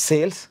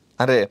sales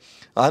ಅಂದರೆ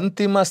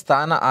ಅಂತಿಮ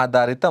ಸ್ಥಾನ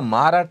ಆಧಾರಿತ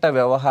ಮಾರಾಟ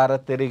ವ್ಯವಹಾರ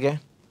ತೆರಿಗೆ.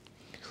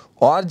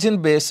 ಆರ್ಜಿನ್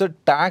based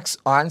tax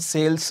on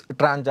sales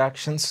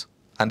transactions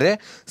ಅಂದರೆ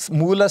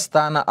ಮೂಲ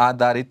ಸ್ಥಾನ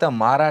ಆಧಾರಿತ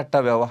ಮಾರಾಟ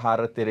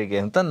ವ್ಯವಹಾರ ತೆರಿಗೆ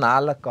ಅಂತ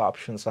 4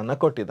 ಆಪ್ಷನ್ಸನ್ನು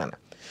ಕೊಟ್ಟಿದ್ದಾನೆ.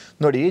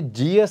 ನೋಡಿ,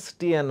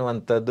 GST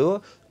ಅನ್ನುವಂಥದ್ದು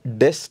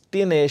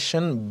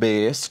ಡೆಸ್ಟಿನೇಷನ್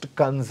ಬೇಸ್ಡ್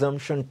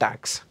ಕನ್ಸಂಪ್ಷನ್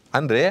ಟ್ಯಾಕ್ಸ್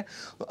ಅಂದರೆ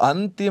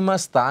ಅಂತಿಮ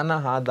ಸ್ಥಾನ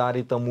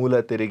ಆಧಾರಿತ ಮೂಲ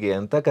ತೆರಿಗೆ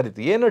ಅಂತ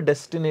ಕರಿತೀವಿ. ಏನು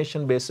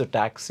ಡೆಸ್ಟಿನೇಷನ್ ಬೇಸ್ಡ್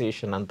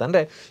ಟ್ಯಾಕ್ಸೇಷನ್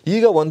ಅಂತಂದರೆ,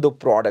 ಈಗ ಒಂದು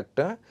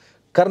ಪ್ರಾಡಕ್ಟ್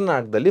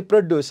ಕರ್ನಾಟಕದಲ್ಲಿ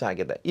ಪ್ರೊಡ್ಯೂಸ್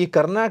ಆಗಿದೆ. ಈ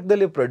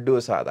ಕರ್ನಾಟಕದಲ್ಲಿ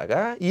ಪ್ರೊಡ್ಯೂಸ್ ಆದಾಗ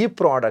ಈ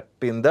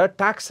ಪ್ರಾಡಕ್ಟಿಂದ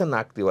ಟ್ಯಾಕ್ಸನ್ನು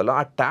ಹಾಕ್ತೀವಲ್ಲ,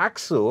 ಆ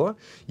ಟ್ಯಾಕ್ಸು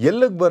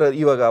ಎಲ್ಲಿಗೆ ಬರೋದು?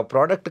 ಇವಾಗ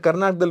ಪ್ರಾಡಕ್ಟ್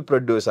ಕರ್ನಾಟಕದಲ್ಲಿ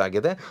ಪ್ರೊಡ್ಯೂಸ್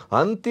ಆಗಿದೆ,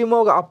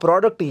 ಅಂತಿಮವಾಗಿ ಆ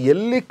ಪ್ರಾಡಕ್ಟ್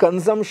ಎಲ್ಲಿ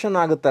ಕನ್ಸಂಪ್ಷನ್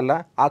ಆಗುತ್ತಲ್ಲ,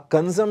 ಆ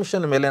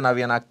ಕನ್ಸಂಪ್ಷನ್ ಮೇಲೆ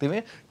ನಾವೇನು ಹಾಕ್ತೀವಿ?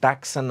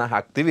 ಟ್ಯಾಕ್ಸನ್ನು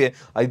ಹಾಕ್ತೀವಿ.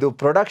 ಇದು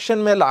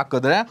ಪ್ರೊಡಕ್ಷನ್ ಮೇಲೆ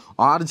ಹಾಕಿದ್ರೆ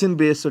ಆರಿಜಿನ್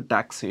ಬೇಸ್ಡ್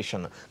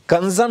ಟ್ಯಾಕ್ಸೇಷನ್,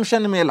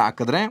 ಕನ್ಸಂಪ್ಷನ್ ಮೇಲೆ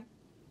ಹಾಕಿದ್ರೆ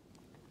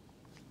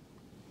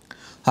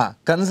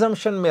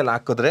ಕನ್ಸಂಪ್ಷನ್ ಮೇಲೆ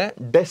ಹಾಕಿದ್ರೆ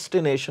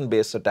ಡೆಸ್ಟಿನೇಷನ್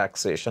ಬೇಸ್ಡ್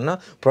ಟ್ಯಾಕ್ಸೇಷನ್,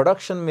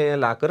 ಪ್ರೊಡಕ್ಷನ್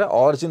ಮೇಲೆ ಹಾಕಿದ್ರೆ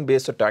ಆರಿಜಿನ್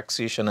ಬೇಸ್ಡ್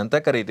ಟ್ಯಾಕ್ಸೇಷನ್ ಅಂತ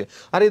ಕರಿತೀವಿ.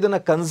 ಆದರೆ ಇದನ್ನು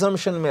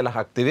ಕನ್ಸಂಪ್ಷನ್ ಮೇಲೆ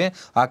ಹಾಕ್ತೀವಿ.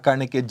 ಆ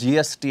ಕಾರಣಕ್ಕೆ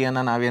GST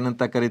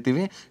ನಾವೇನಂತ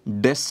ಕರಿತೀವಿ?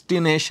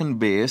 Destination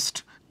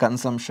based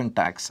consumption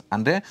tax.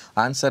 ಅಂದರೆ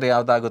answer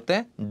ಯಾವುದಾಗುತ್ತೆ?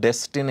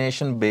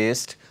 Destination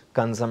based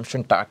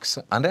consumption tax,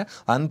 ಅಂದರೆ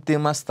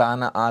ಅಂತಿಮ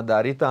ಸ್ಥಾನ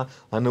ಆಧಾರಿತ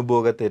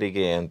ಅನುಭೋಗ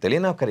ತೆರಿಗೆ ಅಂತೇಳಿ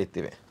ನಾವು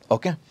ಕರಿತೀವಿ.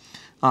 ಓಕೆ,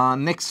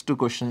 ನೆಕ್ಸ್ಟ್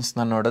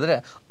ಕ್ವಶನ್ಸ್ನ ನೋಡಿದ್ರೆ,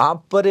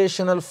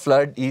 operational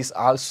flood is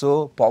also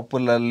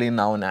popularly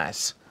known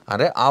as.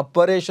 ಅಂದರೆ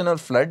ಆಪರೇಷನಲ್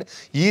ಫ್ಲಡ್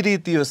ಈ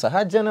ರೀತಿಯೂ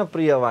ಸಹ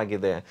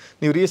ಜನಪ್ರಿಯವಾಗಿದೆ.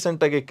 ನೀವು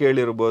ರೀಸೆಂಟಾಗಿ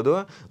ಕೇಳಿರ್ಬೋದು,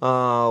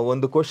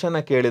 ಒಂದು ಕ್ವಶನ್ನ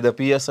ಕೇಳಿದ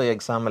PSI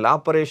ಎಕ್ಸಾಮಲ್ಲಿ,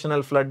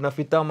 ಆಪರೇಷನಲ್ ಫ್ಲಡ್ನ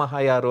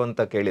ಪಿತಾಮಹ ಯಾರು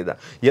ಅಂತ ಕೇಳಿದ.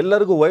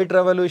 ಎಲ್ಲರಿಗೂ ವೈಟ್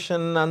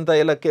ರೆವಲ್ಯೂಷನ್ ಅಂತ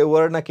ಎಲ್ಲ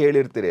ವರ್ಡ್ನ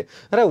ಕೇಳಿರ್ತೀರಿ.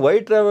 ಅಂದರೆ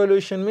white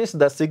revolution means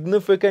the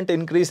significant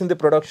increase in the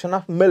production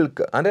of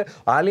milk, ಅಂದರೆ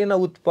ಹಾಲಿನ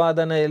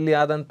ಉತ್ಪಾದನೆಯಲ್ಲಿ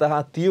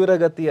ಆದಂತಹ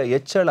ತೀವ್ರಗತಿಯ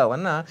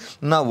ಹೆಚ್ಚಳವನ್ನು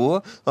ನಾವು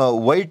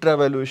ವೈಟ್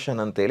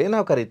ರೆವಲ್ಯೂಷನ್ ಅಂತೇಳಿ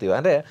ನಾವು ಕರಿತೀವಿ.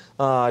 ಅಂದರೆ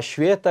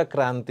ಶ್ವೇತ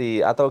ಕ್ರಾಂತಿ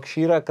ಅಥವಾ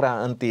ಕ್ಷೀರ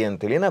ಕ್ರಾಂತಿ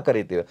ಅಂತೇಳಿ ನಾವು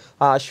ಕರಿತೀವಿ.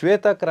 ಆ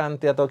ಶ್ವೇತ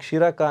ಕ್ರಾಂತಿ ಅಥವಾ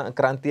ಕ್ಷೀರ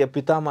ಕ್ರಾಂತಿಯ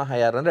ಪಿತಾಮಹ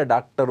ಯಾರು ಅಂದರೆ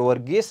ಡಾಕ್ಟರ್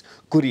ವರ್ಗೀಸ್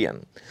ಕುರಿಯನ್.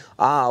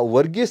 ಆ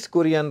ವರ್ಗೀಸ್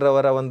ಕುರಿಯನ್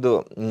ರವರ ಒಂದು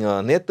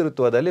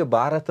ನೇತೃತ್ವದಲ್ಲಿ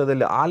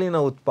ಭಾರತದಲ್ಲಿ ಹಾಲಿನ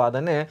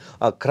ಉತ್ಪಾದನೆ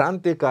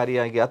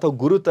ಕ್ರಾಂತಿಕಾರಿಯಾಗಿ ಅಥವಾ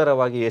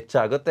ಗುರುತರವಾಗಿ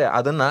ಹೆಚ್ಚಾಗುತ್ತೆ.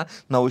 ಅದನ್ನು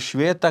ನಾವು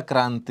ಶ್ವೇತ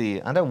ಕ್ರಾಂತಿ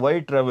ಅಂದರೆ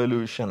ವೈಟ್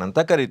ರೆವಲ್ಯೂಷನ್ ಅಂತ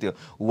ಕರಿತೀವಿ.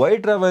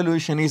 White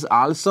revolution is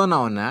also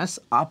known as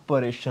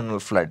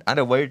operational flood.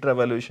 ಅಂದರೆ ವೈಟ್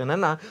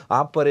ರೆವಲ್ಯೂಷನನ್ನು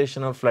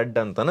ಆಪರೇಷನಲ್ ಫ್ಲಡ್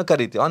ಅಂತಲೂ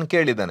ಕರಿತೀವಿ. ಅವನು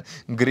ಕೇಳಿದ್ದಾನೆ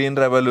green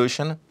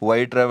revolution,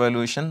 white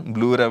revolution,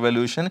 blue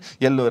revolution,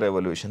 yellow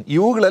revolution,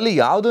 ಇವುಗಳಲ್ಲಿ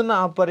ಯಾವುದನ್ನು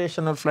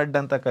ಆಪರೇಷನಲ್ ಫ್ಲಡ್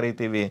ಅಂತ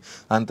ಕರಿತೀವಿ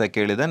ಅಂತ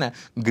ಕೇಳಿದ್ದಾನೆ.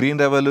 ಗ್ರೀನ್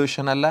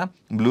ರೆವಲ್ಯೂಷನ್ ಅಲ್ಲ,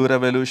 ಬ್ಲೂ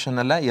ರೆವಲ್ಯೂಷನ್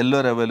ಅಲ್ಲ, ಯೆಲ್ಲೋ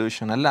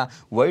ರೆವಲ್ಯೂಷನ್ ಅಲ್ಲ,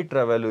 ವೈಟ್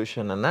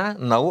ರೆವಲ್ಯೂಷನನ್ನು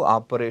ನಾವು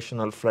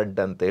ಆಪರೇಷನಲ್ ಫ್ಲಡ್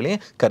ಅಂತೇಳಿ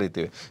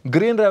ಕರಿತೀವಿ.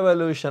 ಗ್ರೀನ್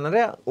ರೆವಲ್ಯೂಷನ್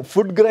ಅಂದರೆ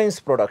ಫುಡ್ ಗ್ರೈನ್ಸ್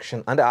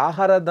ಪ್ರೊಡಕ್ಷನ್, ಅಂದರೆ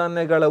ಆಹಾರ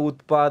ಧಾನ್ಯಗಳ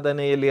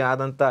ಉತ್ಪಾದನೆಯಲ್ಲಿ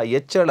ಆದಂಥ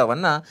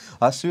ಹೆಚ್ಚಳವನ್ನು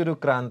ಹಸಿರು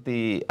ಕ್ರಾಂತಿ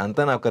ಅಂತ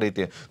ನಾವು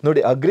ಕರಿತೀವಿ.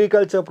 ನೋಡಿ,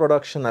 ಅಗ್ರಿಕಲ್ಚರ್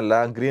ಪ್ರೊಡಕ್ಷನ್ ಅಲ್ಲ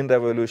ಗ್ರೀನ್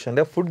ರೆವಲ್ಯೂಷನ್,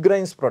 ಅಂದರೆ ಫುಡ್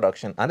ಗ್ರೈನ್ಸ್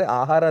ಪ್ರೊಡಕ್ಷನ್, ಅಂದರೆ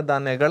ಆಹಾರ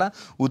ಧಾನ್ಯಗಳ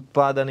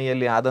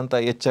ಉತ್ಪಾದನೆಯಲ್ಲಿ ಆದಂಥ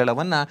ಹೆಚ್ಚಳವನ್ನು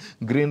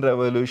ಗ್ರೀನ್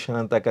ರೆವಲ್ಯೂಷನ್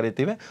ಅಂತ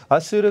ಕರಿತೀವಿ.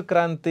 ಹಸಿರು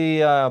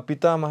ಕ್ರಾಂತಿಯ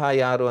ಪಿತಾಮಹ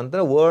ಯಾರು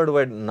ಅಂದರೆ ವರ್ಲ್ಡ್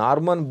ವೈಡ್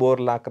ನಾರ್ಮನ್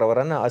ಬೋರ್ಲಾಕ್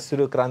ರವರನ್ನು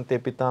ಹಸಿರು ಕ್ರಾಂತಿಯ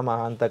ಪಿತಾಮಹ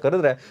ಅಂತ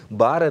ಕರೆದ್ರೆ,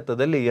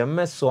 ಭಾರತದಲ್ಲಿ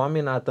MS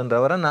ಸ್ವಾಮಿನಾಥನ್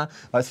ರವರನ್ನು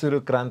ಹಸಿರು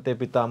ಕ್ರಾಂತಿಯ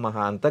ಪಿತಾಮಹ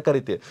ಅಂತ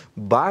ಕರಿತೀವಿ.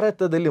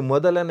 ಭಾರತದಲ್ಲಿ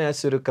ಮೊದಲನೇ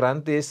ಹಸಿರು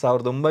ಕ್ರಾಂತಿ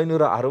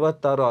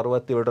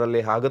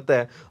 1966-67ರಲ್ಲಿ ಆಗುತ್ತೆ.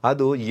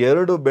 ಅದು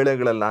 2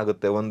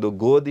 ಬೆಳೆಗಳಲ್ಲಾಗುತ್ತೆ, ಒಂದು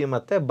ಗೋಧಿ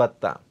ಮತ್ತು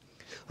ಭತ್ತ.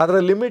 ಅದರ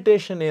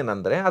ಲಿಮಿಟೇಷನ್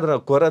ಏನಂದರೆ, ಅದರ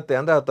ಕೊರತೆ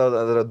ಅಂದರೆ ಅಥವಾ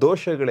ಅದರ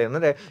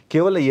ದೋಷಗಳೇನೆಂದರೆ,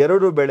 ಕೇವಲ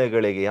 2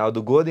 ಬೆಳೆಗಳಿಗೆ, ಯಾವುದು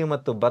ಗೋಧಿ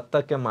ಮತ್ತು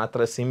ಭತ್ತಕ್ಕೆ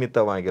ಮಾತ್ರ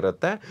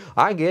ಸೀಮಿತವಾಗಿರುತ್ತೆ.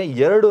 ಹಾಗೆ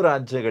 2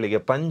 ರಾಜ್ಯಗಳಿಗೆ,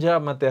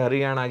 ಪಂಜಾಬ್ ಮತ್ತು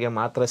ಹರಿಯಾಣಗೆ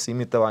ಮಾತ್ರ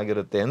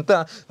ಸೀಮಿತವಾಗಿರುತ್ತೆ ಅಂತ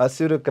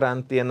ಹಸಿರು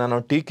ಕ್ರಾಂತಿಯನ್ನು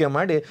ನಾವು ಟೀಕೆ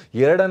ಮಾಡಿ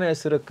 2ನೇ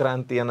ಹಸಿರು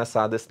ಕ್ರಾಂತಿಯನ್ನು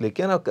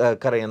ಸಾಧಿಸಲಿಕ್ಕೆ ನಾವು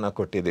ಕರೆಯನ್ನು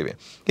ಕೊಟ್ಟಿದ್ದೀವಿ.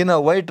 ಇನ್ನು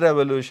ವೈಟ್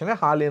ರೆವಲ್ಯೂಷನ್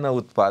ಹಾಲಿನ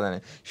ಉತ್ಪಾದನೆ.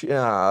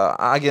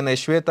 ಹಾಗೆಯೇ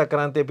ಶ್ವೇತ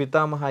ಕ್ರಾಂತಿ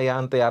ಪಿತಾಮಹ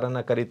ಅಂತ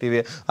ಯಾರನ್ನು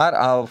ಕರಿತೀವಿ?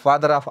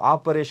 Father of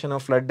operation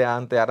of flood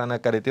ಅಂತ ಯಾರನ್ನು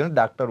ಕರಿತೀವಿ?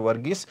 Doctor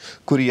Varghese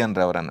Kurian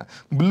ರವರನ್ನು.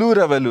 Blue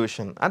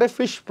revolution ಅಂದರೆ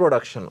ಫಿಶ್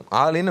ಪ್ರೊಡಕ್ಷನ್,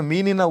 ಹಾಲಿನ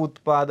ಮೀನಿನ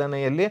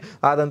ಉತ್ಪಾದನೆಯಲ್ಲಿ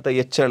ಆದಂಥ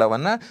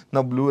ಹೆಚ್ಚಳವನ್ನು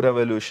ನಾವು ಬ್ಲೂ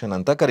ರೆವಲ್ಯೂಷನ್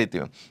ಅಂತ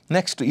ಕರಿತೀವಿ.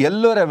 ನೆಕ್ಸ್ಟ್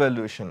ಯೆಲ್ಲೋ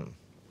ರೆವಲ್ಯೂಷನ್,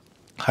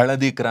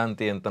 ಹಳದಿ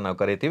ಕ್ರಾಂತಿ ಅಂತ ನಾವು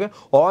ಕರಿತೀವಿ.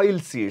 ಆಯಿಲ್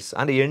ಸೀಡ್ಸ್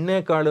ಅಂದರೆ ಎಣ್ಣೆ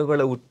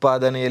ಕಾಳುಗಳ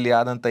ಉತ್ಪಾದನೆಯಲ್ಲಿ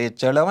ಆದಂಥ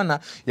ಹೆಚ್ಚಳವನ್ನು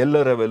ಯೆಲ್ಲೋ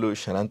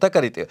ರೆವಲ್ಯೂಷನ್ ಅಂತ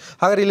ಕರಿತೀವಿ.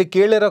 ಹಾಗಾದ್ರೆ ಇಲ್ಲಿ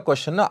ಕೇಳಿರೋ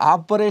ಕ್ವಶನ್,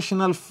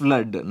 ಆಪರೇಷನಲ್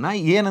ಫ್ಲಡ್ನ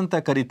ಏನಂತ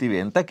ಕರಿತೀವಿ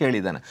ಅಂತ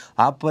ಕೇಳಿದ್ದಾನೆ.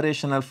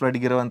 ಆಪರೇಷನಲ್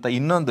ಫ್ಲಡ್ಗಿರುವಂಥ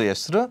ಇನ್ನೊಂದು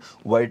ಹೆಸರು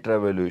ವೈಟ್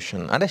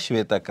ರೆವಲ್ಯೂಷನ್ ಅಂದರೆ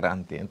ಶ್ವೇತ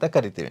ಕ್ರಾಂತಿ ಅಂತ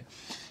ಕರಿತೀವಿ.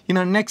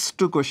 ಇನ್ನು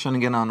ನೆಕ್ಸ್ಟ್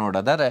ಕ್ವಶನ್ಗೆ ನಾವು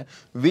ನೋಡೋದಾದರೆ,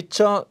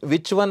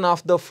 which one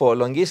of the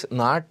following is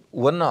not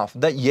one of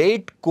the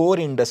 8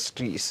 core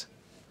industries?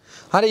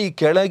 ಆದರೆ ಈ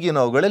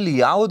ಕೆಳಗಿನವುಗಳಲ್ಲಿ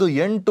ಯಾವುದು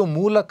 8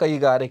 ಮೂಲ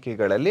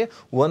ಕೈಗಾರಿಕೆಗಳಲ್ಲಿ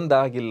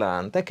ಒಂದಾಗಿಲ್ಲ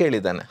ಅಂತ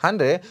ಕೇಳಿದ್ದಾನೆ.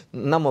 ಅಂದರೆ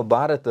ನಮ್ಮ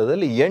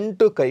ಭಾರತದಲ್ಲಿ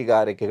 8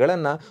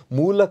 ಕೈಗಾರಿಕೆಗಳನ್ನು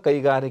ಮೂಲ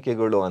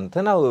ಕೈಗಾರಿಕೆಗಳು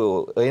ಅಂತ ನಾವು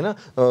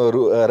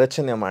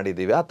ರಚನೆ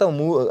ಮಾಡಿದ್ದೀವಿ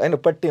ಅಥವಾ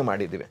ಪಟ್ಟಿ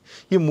ಮಾಡಿದ್ದೀವಿ.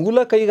 ಈ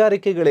ಮೂಲ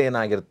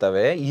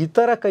ಕೈಗಾರಿಕೆಗಳೇನಾಗಿರ್ತವೆ,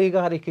 ಇತರ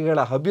ಕೈಗಾರಿಕೆಗಳ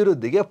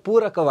ಅಭಿವೃದ್ಧಿಗೆ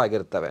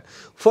ಪೂರಕವಾಗಿರ್ತವೆ.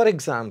 ಫಾರ್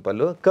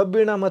ಎಕ್ಸಾಂಪಲು,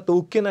 ಕಬ್ಬಿಣ ಮತ್ತು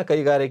ಉಕ್ಕಿನ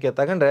ಕೈಗಾರಿಕೆ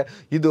ತಗೊಂಡ್ರೆ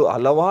ಇದು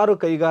ಹಲವಾರು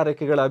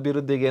ಕೈಗಾರಿಕೆಗಳ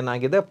ಅಭಿವೃದ್ಧಿಗೆ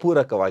ಏನಾಗಿದೆ,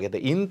 ಪೂರಕವಾಗಿದೆ.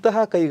 ಇಂತಹ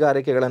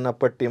ಕೈಗಾರಿಕೆಗಳನ್ನು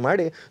ಪಟ್ಟಿ ಮಾಡಿ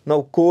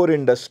ನಾವು ಕೋರ್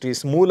ಇಂಡಸ್ಟ್ರೀಸ್,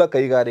 ಮೂಲ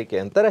ಕೈಗಾರಿಕೆ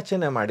ಅಂತ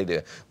ರಚನೆ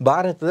ಮಾಡಿದ್ದೇವೆ.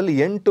 ಭಾರತದಲ್ಲಿ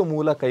 8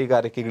 ಮೂಲ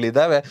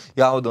ಕೈಗಾರಿಕೆಗಳಿದ್ದಾವೆ.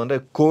 ಯಾವುದು ಅಂದರೆ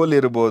ಕೋಲ್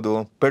ಇರ್ಬೋದು,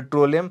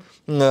 ಪೆಟ್ರೋಲಿಯಂ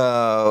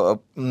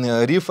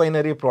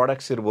ರಿಫೈನರಿ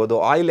ಪ್ರಾಡಕ್ಟ್ಸ್ ಇರ್ಬೋದು,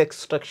 ಆಯಿಲ್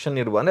ಎಕ್ಸ್ಟ್ರಾಕ್ಷನ್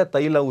ಇರ್ಬೋದು ಅಂದರೆ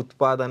ತೈಲ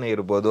ಉತ್ಪಾದನೆ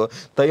ಇರ್ಬೋದು,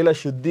 ತೈಲ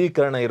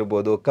ಶುದ್ಧೀಕರಣ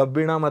ಇರ್ಬೋದು,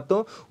 ಕಬ್ಬಿಣ ಮತ್ತು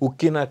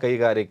ಉಕ್ಕಿನ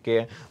ಕೈಗಾರಿಕೆ,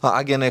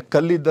 ಹಾಗೆಯೇ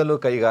ಕಲ್ಲಿದ್ದಲು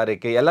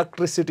ಕೈಗಾರಿಕೆ,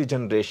 ಎಲೆಕ್ಟ್ರಿಸಿಟಿ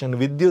ಜನರೇಷನ್,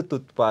 ವಿದ್ಯುತ್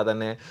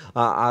ಉತ್ಪಾದನೆ,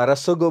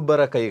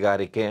 ರಸಗೊಬ್ಬರ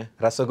ಕೈಗಾರಿಕೆ.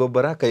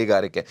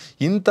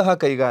 ಇಂತಹ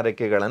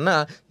ಕೈಗಾರಿಕೆಗಳನ್ನು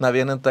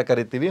ನಾವೇನಂತ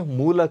ಕರಿತೀವಿ?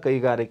 ಮೂಲ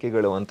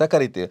ಕೈಗಾರಿಕೆಗಳು ಅಂತ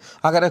ಕರಿತೀವಿ.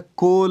 ಹಾಗಾದರೆ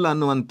ಕೋಲ್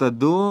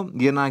ಅನ್ನುವಂಥದ್ದು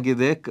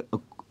ಏನಾಗಿದೆ?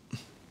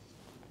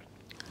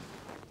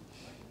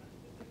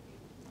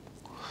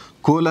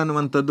 ಕೋಲ್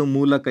ಅನ್ನುವಂಥದ್ದು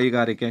ಮೂಲ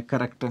ಕೈಗಾರಿಕೆ,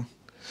 ಕರೆಕ್ಟ್.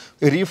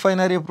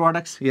 ರಿಫೈನರಿ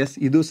ಪ್ರಾಡಕ್ಟ್ಸ್, ಎಸ್,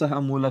 ಇದು ಸಹ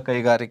ಮೂಲ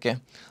ಕೈಗಾರಿಕೆ.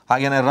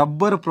 ಹಾಗೆಯೇ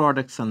ರಬ್ಬರ್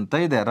ಪ್ರಾಡಕ್ಟ್ಸ್ ಅಂತ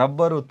ಇದೆ,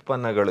 ರಬ್ಬರ್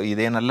ಉತ್ಪನ್ನಗಳು,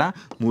 ಇದೇನಲ್ಲ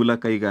ಮೂಲ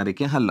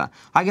ಕೈಗಾರಿಕೆ ಅಲ್ಲ.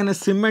 ಹಾಗೆಯೇ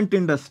ಸಿಮೆಂಟ್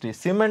ಇಂಡಸ್ಟ್ರಿ,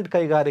 ಸಿಮೆಂಟ್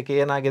ಕೈಗಾರಿಕೆ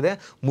ಏನಾಗಿದೆ?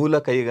 ಮೂಲ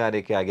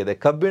ಕೈಗಾರಿಕೆ ಆಗಿದೆ.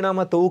 ಕಬ್ಬಿಣ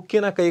ಮತ್ತು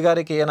ಉಕ್ಕಿನ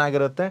ಕೈಗಾರಿಕೆ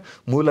ಏನಾಗಿರುತ್ತೆ?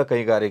 ಮೂಲ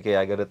ಕೈಗಾರಿಕೆ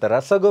ಆಗಿರುತ್ತೆ.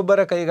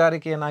 ರಸಗೊಬ್ಬರ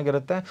ಕೈಗಾರಿಕೆ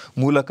ಏನಾಗಿರುತ್ತೆ?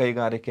 ಮೂಲ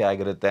ಕೈಗಾರಿಕೆ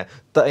ಆಗಿರುತ್ತೆ.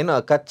 ಇನ್ನು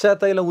ಕಚ್ಚಾ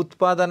ತೈಲ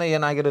ಉತ್ಪಾದನೆ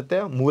ಏನಾಗಿರುತ್ತೆ?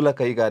 ಮೂಲ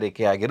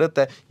ಕೈಗಾರಿಕೆ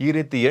ಆಗಿರುತ್ತೆ. ಈ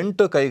ರೀತಿ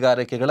 8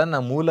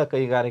 ಕೈಗಾರಿಕೆಗಳನ್ನು ಮೂಲ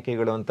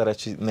ಕೈಗಾರಿಕೆಗಳು ಅಂತ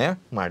ರಚನೆ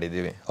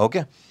ಮಾಡಿದ್ದೀವಿ.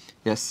 Okay,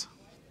 S.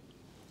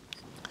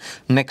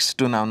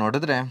 ನೆಕ್ಸ್ಟು ನಾವು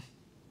ನೋಡಿದ್ರೆ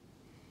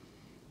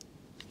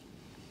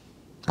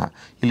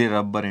ಇಲ್ಲಿ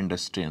ರಬ್ಬರ್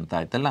ಇಂಡಸ್ಟ್ರಿ ಅಂತ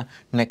ಆಯ್ತಲ್ಲ.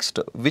 Next,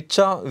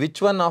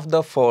 which one of the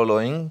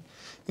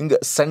following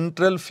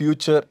central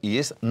future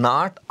is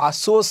not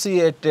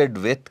associated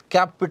with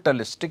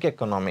capitalistic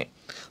economy?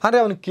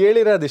 ಅಂದರೆ ಅವನು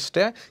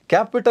ಕೇಳಿರೋದಿಷ್ಟೇ,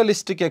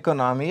 ಕ್ಯಾಪಿಟಲಿಸ್ಟಿಕ್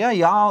ಎಕಾನಮಿಯ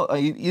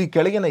ಈ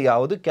ಕೆಳಗಿನ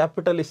ಯಾವುದು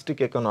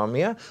ಕ್ಯಾಪಿಟಲಿಸ್ಟಿಕ್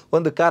ಎಕಾನಮಿಯ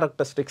ಒಂದು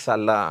ಕ್ಯಾರೆಕ್ಟರಿಸ್ಟಿಕ್ಸ್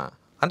ಅಲ್ಲ?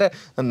 ಅಂದರೆ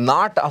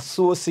not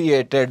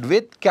associated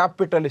with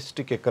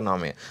capitalistic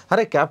economy.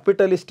 ಅಂದರೆ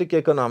ಕ್ಯಾಪಿಟಲಿಸ್ಟಿಕ್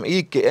ಎಕನಾಮಿ ಈ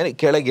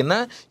ಕೆಳಗಿನ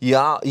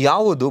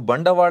ಯಾವುದು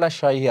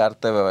ಬಂಡವಾಳಶಾಹಿ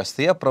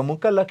ಅರ್ಥವ್ಯವಸ್ಥೆಯ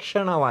ಪ್ರಮುಖ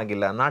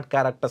ಲಕ್ಷಣವಾಗಿಲ್ಲ? Not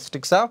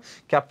characteristics of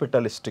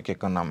capitalistic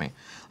economy.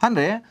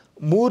 ಅಂದರೆ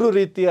 3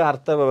 ರೀತಿಯ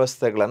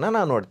ಅರ್ಥವ್ಯವಸ್ಥೆಗಳನ್ನು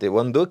ನಾವು ನೋಡ್ತೀವಿ.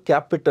 ಒಂದು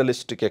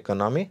capitalistic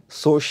economy,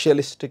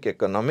 socialistic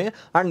economy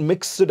and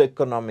mixed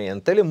economy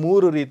ಅಂತೇಳಿ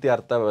 3 ರೀತಿಯ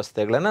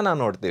ಅರ್ಥವ್ಯವಸ್ಥೆಗಳನ್ನು ನಾವು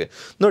ನೋಡ್ತೀವಿ.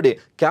 ನೋಡಿ,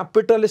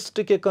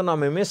 capitalistic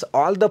economy means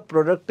all the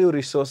productive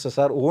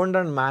resources R owned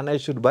and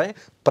managed by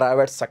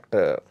private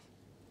sector.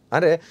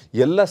 ಅಂದರೆ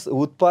ಎಲ್ಲ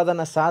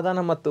ಉತ್ಪಾದನಾ ಸಾಧನ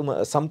ಮತ್ತು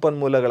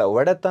ಸಂಪನ್ಮೂಲಗಳ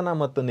ಒಡೆತನ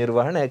ಮತ್ತು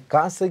ನಿರ್ವಹಣೆ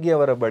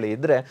ಖಾಸಗಿಯವರ ಬಳಿ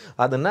ಇದ್ದರೆ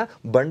ಅದನ್ನು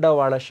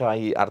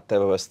ಬಂಡವಾಳಶಾಹಿ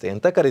ಅರ್ಥವ್ಯವಸ್ಥೆ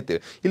ಅಂತ ಕರಿತೀವಿ.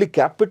 ಇಲ್ಲಿ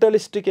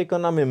ಕ್ಯಾಪಿಟಲಿಸ್ಟಿಕ್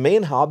ಎಕಾನಮಿ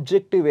ಮೇನ್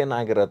ಆಬ್ಜೆಕ್ಟಿವ್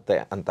ಏನಾಗಿರುತ್ತೆ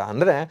ಅಂತ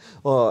ಅಂದರೆ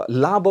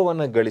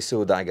ಲಾಭವನ್ನು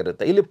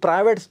ಗಳಿಸುವುದಾಗಿರುತ್ತೆ. ಇಲ್ಲಿ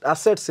ಪ್ರೈವೇಟ್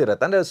ಅಸೆಟ್ಸ್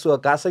ಇರುತ್ತೆ, ಅಂದರೆ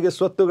ಖಾಸಗಿ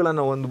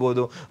ಸ್ವತ್ತುಗಳನ್ನು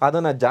ಹೊಂದ್ಬೋದು,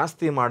 ಅದನ್ನು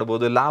ಜಾಸ್ತಿ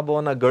ಮಾಡ್ಬೋದು,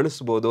 ಲಾಭವನ್ನು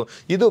ಗಳಿಸ್ಬೋದು.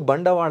 ಇದು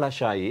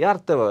ಬಂಡವಾಳಶಾಹಿ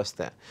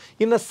ಅರ್ಥವ್ಯವಸ್ಥೆ.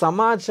 ಇನ್ನು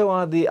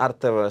ಸಮಾಜವಾದಿ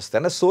ಅರ್ಥವ್ಯವಸ್ಥೆ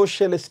ಅಂದರೆ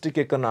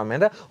ಸೋಷಿಯಲಿಸ್ಟಿಕ್ ಎಕಾನಮಿ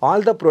ಅಂದರೆ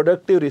all the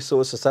productive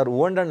resources R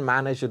owned and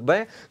managed by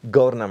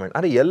government.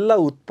 ಅಂದರೆ ಎಲ್ಲ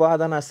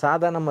ಉತ್ಪಾದನಾ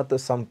ಸಾಧನ ಮತ್ತು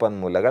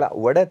ಸಂಪನ್ಮೂಲಗಳ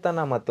ಒಡೆತನ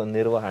ಮತ್ತು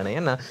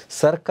ನಿರ್ವಹಣೆಯನ್ನು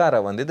ಸರ್ಕಾರ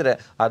ಹೊಂದಿದ್ರೆ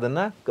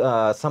ಅದನ್ನು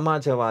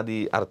ಸಮಾಜವಾದಿ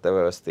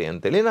ಅರ್ಥವ್ಯವಸ್ಥೆ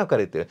ಅಂತೇಳಿ ನಾವು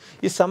ಕರಿತೀವಿ.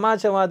 ಈ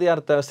ಸಮಾಜವಾದಿ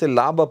ಅರ್ಥವ್ಯವಸ್ಥೆ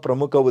ಲಾಭ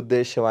ಪ್ರಮುಖ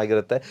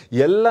ಉದ್ದೇಶವಾಗಿರುತ್ತೆ.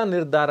 ಎಲ್ಲ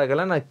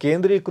ನಿರ್ಧಾರಗಳನ್ನು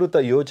ಕೇಂದ್ರೀಕೃತ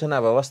ಯೋಜನಾ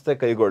ವ್ಯವಸ್ಥೆ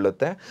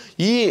ಕೈಗೊಳ್ಳುತ್ತೆ.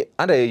 ಈ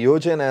ಅಂದರೆ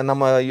ಯೋಜನೆ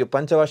ನಮ್ಮ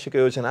ಪಂಚವಾರ್ಷಿಕ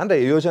ಯೋಜನೆ ಅಂದರೆ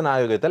ಯೋಜನಾ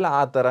ಆಯೋಗ ಇತ್ತಲ್ಲ,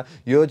 ಆ ಥರ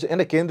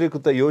ಅಂದರೆ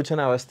ಕೇಂದ್ರೀಕೃತ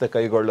ಯೋಜನಾ ವ್ಯವಸ್ಥೆ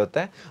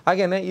ಕೈಗೊಳ್ಳುತ್ತೆ.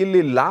 ಹಾಗೆಯೇ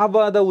ಇಲ್ಲಿ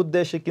ಲಾಭದ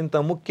ಉದ್ದೇಶಕ್ಕಿಂತ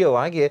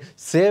ಮುಖ್ಯವಾಗಿ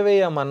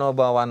ಸೇವೆಯ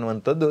ಮನೋಭಾವ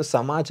ಅನ್ನುವಂಥದ್ದು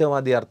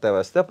ಸಮಾಜವಾದಿ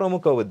ಅರ್ಥವ್ಯವಸ್ಥೆ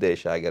ಪ್ರಮುಖ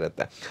ಉದ್ದೇಶ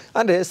ಆಗಿರುತ್ತೆ.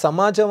 ಅಂದರೆ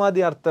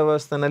ಸಮಾಜವಾದಿ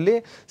ಅರ್ಥವ್ಯವಸ್ಥೆಯಲ್ಲಿ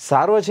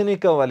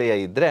ಸಾರ್ವಜನಿಕ ವಲಯ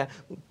ಇದ್ದರೆ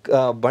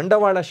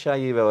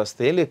ಬಂಡವಾಳಶಾಹಿ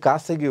ವ್ಯವಸ್ಥೆಯಲ್ಲಿ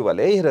ಖಾಸಗಿ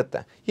ವಲಯ ಇರುತ್ತೆ.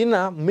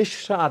 ಇನ್ನು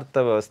ಮಿಶ್ರ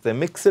ಅರ್ಥವ್ಯವಸ್ಥೆ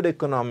ಮಿಕ್ಸ್ಡ್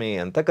ಎಕನಾಮಿ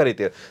ಅಂತ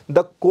ಕರಿತೀವಿ.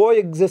 The co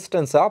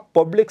existence of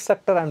public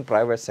sector and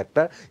private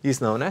sector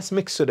is known as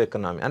mixed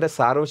economy. ಅಂದರೆ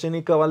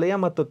ಸಾರ್ವಜನಿಕ ವಲಯ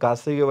ಮತ್ತು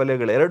ಖಾಸಗಿ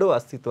ವಲಯಗಳೆರಡೂ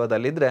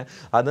ಅಸ್ತಿತ್ವದಲ್ಲಿದ್ದರೆ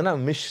ಅದನ್ನು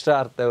ಮಿಶ್ರ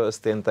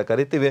ಅರ್ಥವ್ಯವಸ್ಥೆ ಅಂತ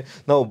ಕರಿತೀವಿ.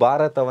 ನಾವು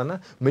ಭಾರತವನ್ನು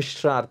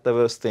ಮಿಶ್ರ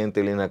ಅರ್ಥವ್ಯವಸ್ಥೆ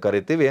ಅಂತೇಳಿ ನಾವು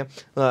ಕರಿತೀವಿ.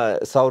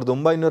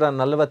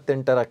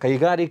 1948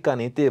 ಕೈಗಾರಿಕಾ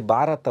ನೀತಿ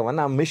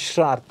ಭಾರತವನ್ನು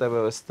ಮಿಶ್ರ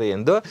ಅರ್ಥವ್ಯವಸ್ಥೆ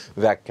ಎಂದು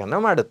ವ್ಯಾಖ್ಯಾನ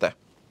ಮಾಡುತ್ತೆ.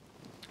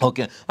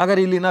 ಓಕೆ,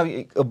 ಹಾಗಾದ್ರೆ ಇಲ್ಲಿ ನಾವು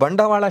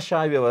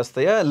ಬಂಡವಾಳಶಾಹಿ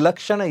ವ್ಯವಸ್ಥೆಯ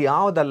ಲಕ್ಷಣ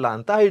ಯಾವುದಲ್ಲ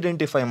ಅಂತ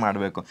ಐಡೆಂಟಿಫೈ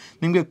ಮಾಡಬೇಕು.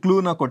 ನಿಮಗೆ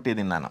ಕ್ಲೂನ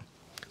ಕೊಟ್ಟಿದ್ದೀನಿ ನಾನು.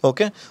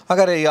 ಓಕೆ,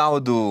 ಹಾಗಾದರೆ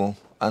ಯಾವುದು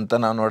ಅಂತ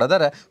ನಾವು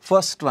ನೋಡಿದರೆ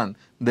first one,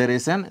 there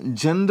is on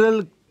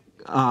general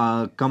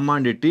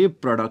commodity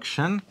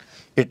production,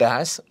 it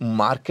has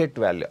market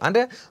value.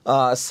 ಅಂದರೆ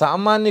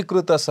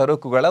ಸಾಮಾನ್ಯೀಕೃತ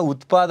ಸರಕುಗಳ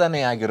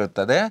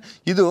ಉತ್ಪಾದನೆಯಾಗಿರುತ್ತದೆ,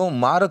 ಇದು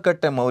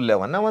ಮಾರುಕಟ್ಟೆ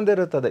ಮೌಲ್ಯವನ್ನು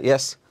ಹೊಂದಿರುತ್ತದೆ.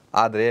 ಎಸ್,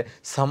 ಆದರೆ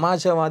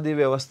ಸಮಾಜವಾದಿ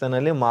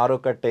ವ್ಯವಸ್ಥೆಯಲ್ಲಿ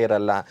ಮಾರುಕಟ್ಟೆ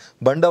ಇರಲ್ಲ.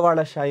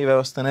 ಬಂಡವಾಳಶಾಹಿ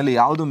ವ್ಯವಸ್ಥೆಯಲ್ಲಿ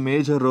ಯಾವುದು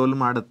ಮೇಜರ್ ರೋಲ್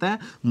ಮಾಡುತ್ತೆ?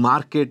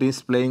 Market is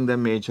playing the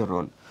major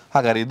role.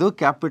 ಹಾಗಾದ್ರೆ ಇದು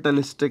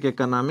capitalistic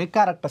economic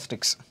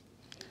characteristics.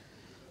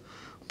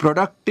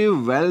 Productive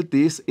wealth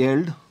is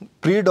held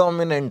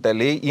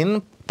ಪ್ರಿಡಾಮಿನೆಂಟಲಿ in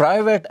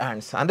private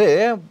hands. ಅಂದರೆ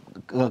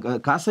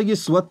ಖಾಸಗಿ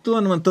ಸ್ವತ್ತು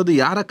ಅನ್ನುವಂಥದ್ದು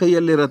ಯಾರ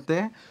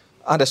ಕೈಯಲ್ಲಿರುತ್ತೆ?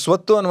 ಅಂದರೆ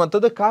ಸ್ವತ್ತು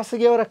ಅನ್ನುವಂಥದ್ದು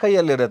ಖಾಸಗಿಯವರ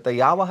ಕೈಯಲ್ಲಿರುತ್ತೆ.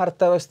 ಯಾವ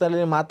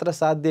ಅರ್ಥವ್ಯವಸ್ಥೆಯಲ್ಲಿ ಮಾತ್ರ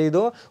ಸಾಧ್ಯ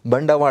ಇದು?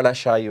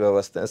 ಬಂಡವಾಳಶಾಹಿ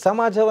ವ್ಯವಸ್ಥೆ.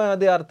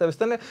 ಸಮಾಜವಾದಿ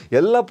ಅರ್ಥವ್ಯವಸ್ಥೆಯಲ್ಲಿ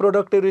ಎಲ್ಲ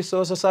productive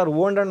resources R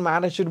owned and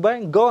managed by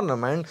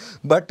government,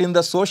 but in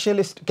the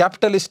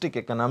capitalistic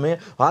economy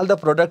all the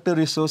productive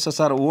resources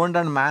R owned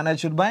and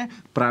managed by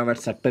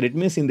private sector. It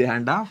means in the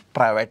hand of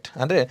private.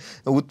 ಅಂದರೆ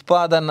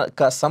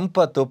ಉತ್ಪಾದನಾ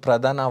ಸಂಪತ್ತು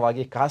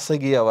ಪ್ರಧಾನವಾಗಿ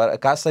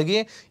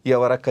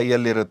ಖಾಸಗಿಯವರ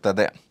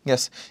ಕೈಯಲ್ಲಿರುತ್ತದೆ.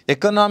 S,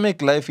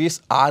 economic life is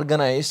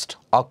organised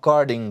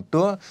according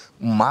to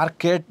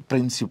market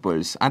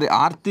principles. ಅಂದರೆ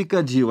ಆರ್ಥಿಕ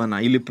ಜೀವನ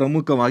ಇಲ್ಲಿ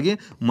ಪ್ರಮುಖವಾಗಿ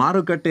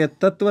ಮಾರುಕಟ್ಟೆಯ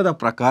ತತ್ವದ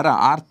ಪ್ರಕಾರ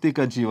ಆರ್ಥಿಕ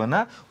ಜೀವನ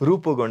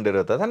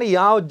ರೂಪುಗೊಂಡಿರುತ್ತದೆ. ಅಂದರೆ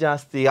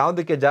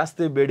ಯಾವುದಕ್ಕೆ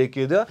ಜಾಸ್ತಿ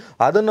ಬೇಡಿಕೆ ಇದೆಯೋ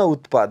ಅದನ್ನು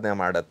ಉತ್ಪಾದನೆ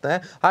ಮಾಡುತ್ತೆ.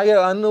 ಹಾಗೆ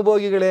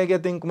ಅನುಭೋಗಿಗಳು ಹೇಗೆ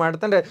ಥಿಂಕ್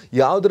ಮಾಡ್ತಾರೆ,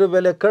 ಯಾವುದ್ರ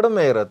ಬೆಲೆ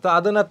ಕಡಿಮೆ ಇರುತ್ತೋ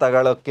ಅದನ್ನು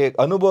ತಗೊಳ್ಳೋಕ್ಕೆ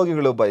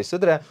ಅನುಭೋಗಿಗಳು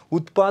ಬಯಸಿದ್ರೆ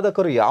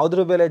ಉತ್ಪಾದಕರು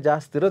ಯಾವುದ್ರ ಬೆಲೆ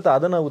ಜಾಸ್ತಿ ಇರುತ್ತೋ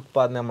ಅದನ್ನು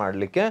ಉತ್ಪಾದನೆ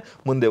ಮಾಡಲಿಕ್ಕೆ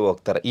ಮುಂದೆ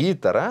ಹೋಗ್ತಾರೆ. ಈ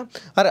ಥರ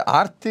ಅಂದರೆ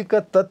ಆರ್ಥಿಕ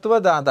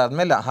ತತ್ವದ ಆಧಾರದ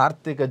ಮೇಲೆ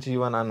ಆರ್ಥಿಕ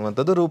ಜೀವನ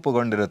ಅನ್ನುವಂಥದ್ದು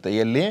ರೂಪುಗೊಂಡಿರುತ್ತೆ.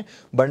 ಎಲ್ಲಿ?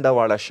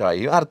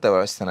 ಬಂಡವಾಳಶಾಹಿ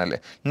ಅರ್ಥವ್ಯವಸ್ಥೆನಲ್ಲಿ.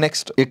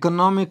 Next,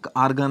 economic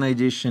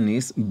organisation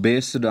is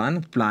based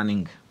on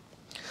planning.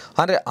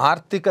 ಅಂದರೆ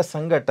ಆರ್ಥಿಕ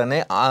ಸಂಘಟನೆ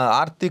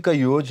ಆರ್ಥಿಕ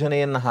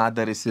ಯೋಜನೆಯನ್ನು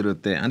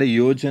ಆಧರಿಸಿರುತ್ತೆ, ಅಂದರೆ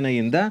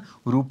ಯೋಜನೆಯಿಂದ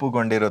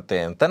ರೂಪುಗೊಂಡಿರುತ್ತೆ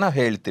ಅಂತ ನಾವು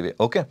ಹೇಳ್ತೀವಿ.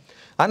 ಓಕೆ,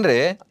 ಅಂದರೆ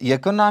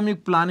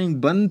ಎಕನಾಮಿಕ್ ಪ್ಲಾನಿಂಗ್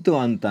ಬಂತು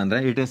ಅಂತಂದರೆ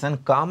it is an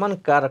common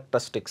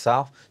characteristics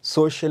of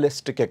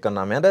socialistic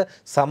economy, ಅಂದರೆ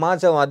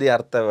ಸಮಾಜವಾದಿ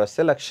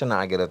ಅರ್ಥವ್ಯವಸ್ಥೆ ಲಕ್ಷಣ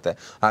ಆಗಿರುತ್ತೆ.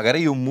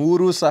 ಹಾಗಾದರೆ ಇವು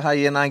ಮೂರೂ ಸಹ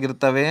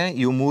ಏನಾಗಿರ್ತವೆ?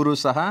 ಇವು ಮೂರೂ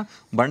ಸಹ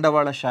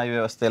ಬಂಡವಾಳಶಾಹಿ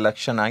ವ್ಯವಸ್ಥೆಯ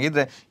ಲಕ್ಷಣ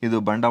ಆಗಿದ್ದರೆ ಇದು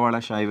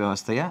ಬಂಡವಾಳಶಾಹಿ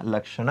ವ್ಯವಸ್ಥೆಯ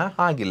ಲಕ್ಷಣ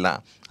ಆಗಿಲ್ಲ.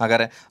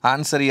 ಹಾಗಾದರೆ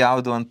ಆನ್ಸರ್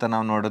ಯಾವುದು ಅಂತ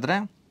ನಾವು ನೋಡಿದ್ರೆ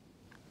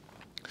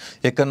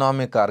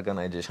ಎಕನಾಮಿಕ್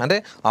ಆರ್ಗನೈಸೇಷನ್, ಅಂದರೆ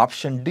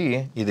ಆಪ್ಷನ್ ಡಿ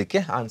ಇದಕ್ಕೆ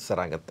ಆನ್ಸರ್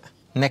ಆಗುತ್ತೆ.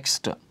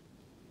 Next,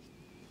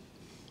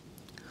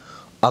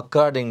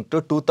 according to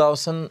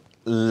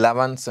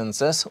 2011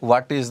 census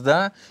what is the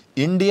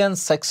Indian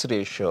sex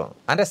ratio?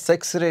 ಅಂದರೆ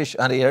ಸೆಕ್ಸ್ ರೇಷಿಯೋ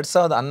ಅಂದರೆ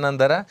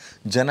 2011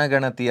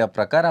 ಜನಗಣತಿಯ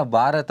ಪ್ರಕಾರ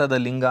ಭಾರತದ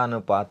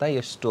ಲಿಂಗಾನುಪಾತ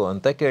ಎಷ್ಟು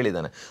ಅಂತ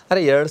ಕೇಳಿದ್ದಾನೆ.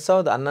 ಅಂದರೆ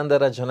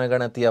 2011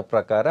 ಜನಗಣತಿಯ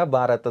ಪ್ರಕಾರ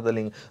ಭಾರತದ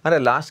ಅಂದರೆ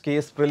ಲಾಸ್ಟ್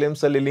ಕೇಸ್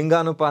ಪ್ರಿಲಿಮ್ಸಲ್ಲಿ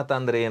ಲಿಂಗಾನುಪಾತ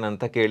ಅಂದರೆ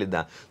ಏನಂತ ಕೇಳಿದ್ದ,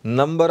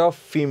 ನಂಬರ್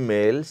ಆಫ್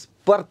ಫಿಮೇಲ್ಸ್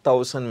ಪರ್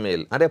 1000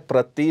 ಮೇಲ್, ಅಂದರೆ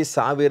ಪ್ರತಿ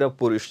 1000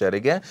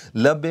 ಪುರುಷರಿಗೆ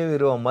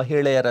ಲಭ್ಯವಿರುವ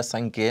ಮಹಿಳೆಯರ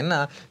ಸಂಖ್ಯೆಯನ್ನು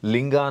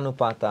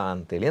ಲಿಂಗಾನುಪಾತ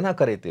ಅಂತೇಳಿ ನಾವು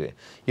ಕರಿತೀವಿ.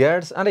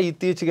 ಅಂದರೆ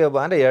ಇತ್ತೀಚೆಗೆ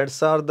ಅಂದರೆ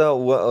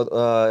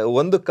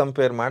 2001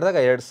 ಕಂಪೇರ್ ಮಾಡಿದಾಗ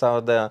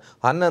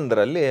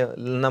 2011ರಲ್ಲಿ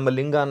ನಮ್ಮ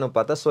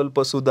ಲಿಂಗಾನುಪಾತ ಸ್ವಲ್ಪ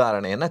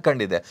ಸುಧಾರಣೆಯನ್ನು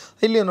ಕಂಡಿದೆ.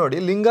 ಇಲ್ಲಿ ನೋಡಿ,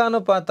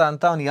 ಲಿಂಗಾನುಪಾತ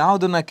ಅಂತ ಅವನು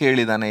ಯಾವುದನ್ನು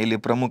ಕೇಳಿದ್ದಾನೆ ಇಲ್ಲಿ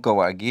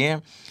ಪ್ರಮುಖವಾಗಿ?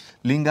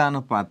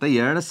 ಲಿಂಗಾನುಪಾತ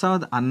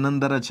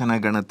 2011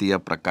 ಜನಗಣತಿಯ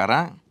ಪ್ರಕಾರ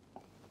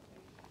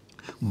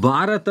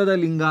ಭಾರತದ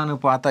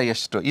ಲಿಂಗಾನುಪಾತ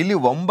ಎಷ್ಟು? ಇಲ್ಲಿ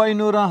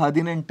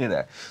 918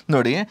 ಇದೆ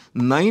ನೋಡಿ.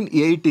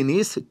 918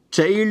 ಈಸ್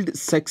ಚೈಲ್ಡ್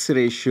ಸೆಕ್ಸ್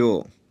ರೇಷಿಯೋ.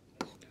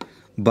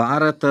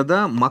 ಭಾರತದ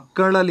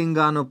ಮಕ್ಕಳ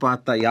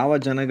ಲಿಂಗಾನುಪಾತ ಯಾವ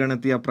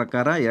ಜನಗಣತಿಯ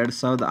ಪ್ರಕಾರ?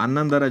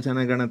 2011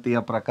 ಜನಗಣತಿಯ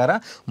ಪ್ರಕಾರ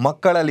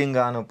ಮಕ್ಕಳ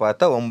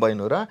ಲಿಂಗಾನುಪಾತ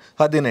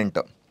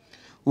 918.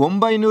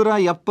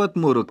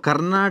 973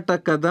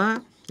 ಕರ್ನಾಟಕದ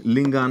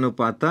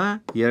ಲಿಂಗಾನುಪಾತ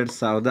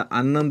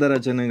 2011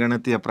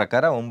 ಜನಗಣತಿಯ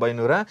ಪ್ರಕಾರ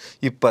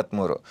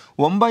 923.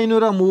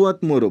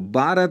 933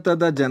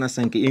 ಭಾರತದ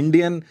ಜನಸಂಖ್ಯೆ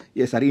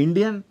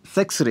Indian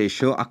sex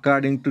ratio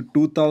according to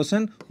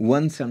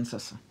 2001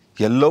 census.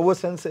 ಎಲ್ಲವೂ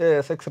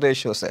ಸೆಕ್ಸ್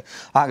ರೇಷಿಯೋಸೆ.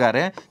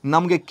 ಹಾಗಾದರೆ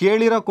ನಮಗೆ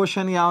ಕೇಳಿರೋ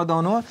ಕ್ವಶನ್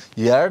ಯಾವುದವನು?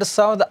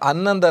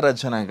 2011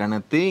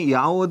 ಜನಗಣತಿ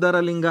ಯಾವುದರ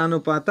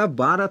ಲಿಂಗಾನುಪಾತ?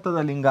 ಭಾರತದ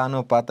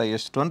ಲಿಂಗಾನುಪಾತ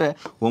ಎಷ್ಟು ಅಂದರೆ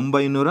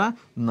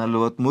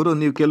 943.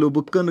 ನೀವು ಕೆಲವು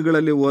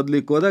ಬುಕ್ಕನ್ಗಳಲ್ಲಿ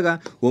ಓದ್ಲಿಕ್ಕೆ ಹೋದಾಗ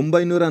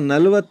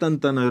 940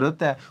 ಅಂತಲೂ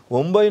ಇರುತ್ತೆ.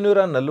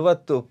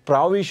 940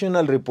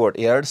 ಪ್ರಾವಿಷನಲ್ ರಿಪೋರ್ಟ್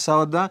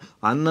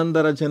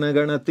 2011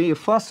 ಜನಗಣತಿ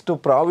ಫಸ್ಟ್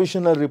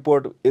ಪ್ರಾವಿಷನಲ್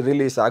ರಿಪೋರ್ಟ್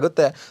ರಿಲೀಸ್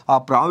ಆಗುತ್ತೆ. ಆ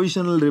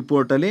ಪ್ರಾವಿಷನಲ್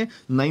ರಿಪೋರ್ಟಲ್ಲಿ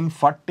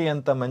 940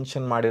 ಅಂತ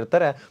ಮೆನ್ಷನ್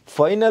ಮಾಡಿರ್ತಾರೆ.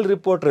 ಫೈನಲ್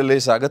ರಿಪೋರ್ಟ್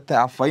ರಿಲೀಸ್ ಆಗುತ್ತೆ.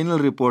 ಆ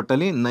ಫೈನಲ್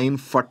ರಿಪೋರ್ಟಲ್ಲಿ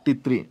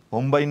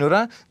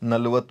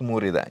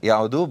 943 ಇದೆ.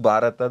 ಯಾವುದು?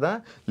 ಭಾರತದ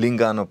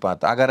ಲಿಂಗಾನುಪಾತ.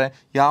 ಹಾಗಾದರೆ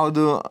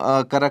ಯಾವುದು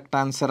ಕರೆಕ್ಟ್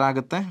ಆನ್ಸರ್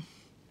ಆಗುತ್ತೆ?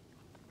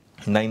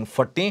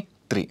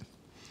 943.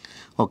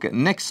 ಓಕೆ,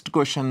 ನೆಕ್ಸ್ಟ್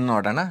ಕ್ವಶನ್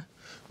ನೋಡೋಣ.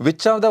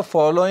 Which of the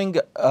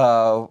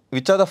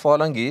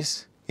following is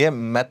A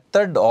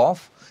method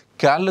of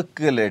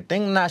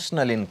calculating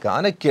national income?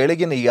 ಅಂದರೆ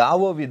ಕೆಳಗಿನ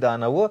ಯಾವ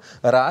ವಿಧಾನವು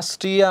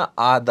ರಾಷ್ಟ್ರೀಯ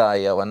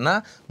ಆದಾಯವನ್ನು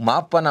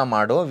ಮಾಪನ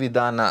ಮಾಡುವ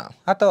ವಿಧಾನ,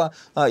 ಅಥವಾ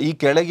ಈ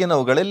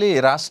ಕೆಳಗಿನವುಗಳಲ್ಲಿ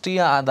ರಾಷ್ಟ್ರೀಯ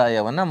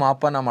ಆದಾಯವನ್ನು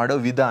ಮಾಪನ ಮಾಡೋ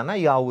ವಿಧಾನ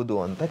ಯಾವುದು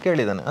ಅಂತ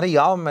ಕೇಳಿದ್ದಾನೆ. ಅಂದರೆ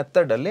ಯಾವ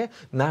ಮೆಥಡಲ್ಲಿ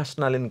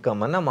ನ್ಯಾಷನಲ್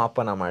ಇನ್ಕಮನ್ನು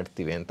ಮಾಪನ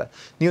ಮಾಡ್ತೀವಿ ಅಂತ.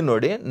 ನೀವು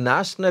ನೋಡಿ,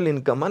 ನ್ಯಾಷನಲ್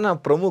ಇನ್ಕಮನ್ನು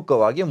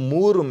ಪ್ರಮುಖವಾಗಿ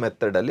 3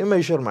 ಮೆಥಡಲ್ಲಿ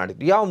ಮೆಷರ್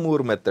ಮಾಡಿದ್ವಿ. ಯಾವ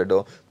 3 ಮೆಥಡು?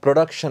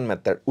 ಪ್ರೊಡಕ್ಷನ್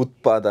ಮೆಥಡ್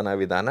ಉತ್ಪಾದನಾ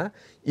ವಿಧಾನ,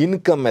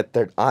 ಇನ್ಕಮ್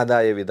ಮೆಥಡ್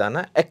ಆದಾಯ ವಿಧಾನ,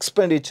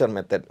 ಎಕ್ಸ್ಪೆಂಡಿಚರ್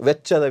ಮೆಥಡ್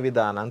ವೆಚ್ಚದ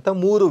ವಿಧಾನ ಅಂತ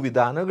 3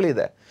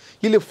 ವಿಧಾನಗಳಿದೆ.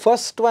 ಇಲ್ಲಿ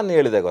ಫಸ್ಟ್ ಒನ್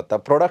ಹೇಳಿದೆ ಗೊತ್ತಾ,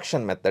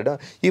 ಪ್ರೊಡಕ್ಷನ್ ಮೆಥಡ್.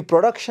 ಈ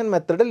ಪ್ರೊಡಕ್ಷನ್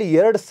ಮೆಥಡಲ್ಲಿ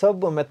 2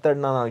 ಸಬ್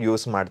ಮೆಥಡ್ನ ನಾವು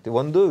ಯೂಸ್ ಮಾಡ್ತೀವಿ.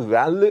 ಒಂದು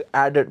value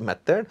added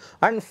method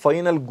and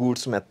final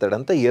goods method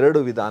ಅಂತ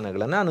 2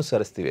 ವಿಧಾನಗಳನ್ನು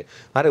ಅನುಸರಿಸ್ತೀವಿ.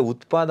 ಅಂದರೆ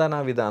ಉತ್ಪಾದನಾ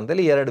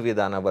ವಿಧಾನದಲ್ಲಿ 2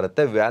 ವಿಧಾನ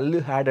ಬರುತ್ತೆ.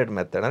 ವ್ಯಾಲ್ಯೂ ಆ್ಯಡೆಡ್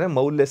ಮೆಥಡ್ ಅಂದರೆ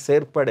ಮೌಲ್ಯ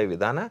ಸೇರ್ಪಡೆ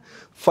ವಿಧಾನ,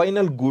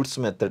 ಫೈನಲ್ ಗೂಡ್ಸ್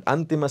ಮೆಥಡ್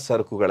ಅಂತಿಮ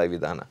ಸರಕುಗಳ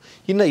ವಿಧಾನ.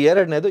 ಇನ್ನು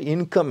 2ನೇದು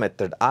ಇನ್ಕಮ್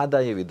ಮೆಥಡ್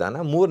ಆದಾಯ ವಿಧಾನ,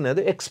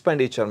 3ನೇದು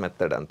ಎಕ್ಸ್ಪೆಂಡಿಚರ್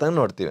ಮೆಥಡ್ ಅಂತ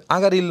ನೋಡ್ತೀವಿ.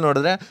 ಹಾಗಾದ್ರೆ ಇಲ್ಲಿ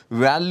ನೋಡಿದ್ರೆ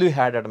value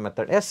added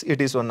method, S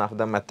it is one of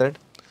the method.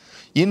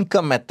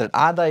 Income method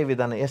ಆದಾಯ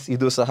ವಿಧಾನ, ಎಸ್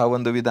ಇದು ಸಹ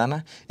ಒಂದು ವಿಧಾನ.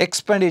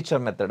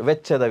 ಎಕ್ಸ್ಪೆಂಡಿಚರ್ ಮೆಥಡ್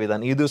ವೆಚ್ಚದ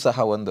ವಿಧಾನ, ಇದು ಸಹ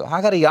ಒಂದು.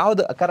 ಹಾಗಾದರೆ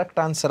ಯಾವುದು ಕರೆಕ್ಟ್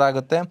ಆನ್ಸರ್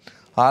ಆಗುತ್ತೆ?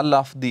 ಆಲ್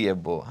ಆಫ್ ದಿ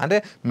ಎಬೋ, ಅಂದರೆ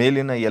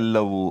ಮೇಲಿನ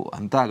ಎಲ್ಲವೂ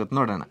ಅಂತ ಆಗುತ್ತೆ.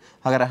 ನೋಡೋಣ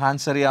ಹಾಗಾದರೆ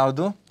ಆನ್ಸರ್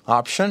ಯಾವುದು?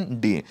 ಆಪ್ಷನ್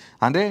ಡಿ,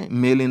 ಅಂದರೆ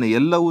ಮೇಲಿನ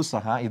ಎಲ್ಲವೂ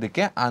ಸಹ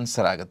ಇದಕ್ಕೆ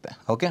ಆನ್ಸರ್ ಆಗುತ್ತೆ.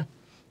 Okay,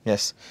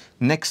 S.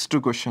 ನೆಕ್ಸ್ಟ್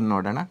ಕ್ವಶನ್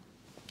ನೋಡೋಣ.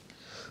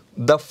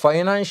 The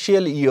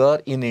financial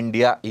year in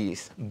India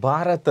is,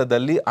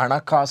 ಭಾರತದಲ್ಲಿ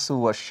ಹಣಕಾಸು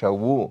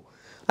ವರ್ಷವು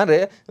ಅಂದರೆ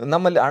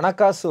ನಮ್ಮಲ್ಲಿ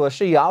ಹಣಕಾಸು ವರ್ಷ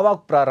ಯಾವಾಗ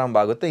ಪ್ರಾರಂಭ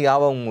ಆಗುತ್ತೆ,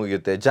 ಯಾವಾಗ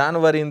ಮುಗಿಯುತ್ತೆ?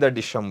 ಜಾನ್ವರಿಯಿಂದ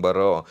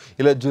ಡಿಸೆಂಬರು,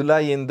 ಇಲ್ಲ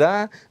ಜುಲೈಯಿಂದ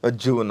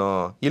ಜೂನು,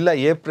 ಇಲ್ಲ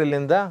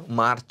ಏಪ್ರಿಲಿಂದ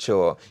ಮಾರ್ಚು,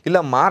 ಇಲ್ಲ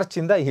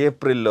ಮಾರ್ಚಿಂದ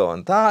ಏಪ್ರಿಲ್ಲು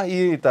ಅಂತ ಈ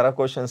ಥರ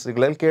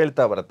ಕ್ವಶನ್ಸ್ಗಳಲ್ಲಿ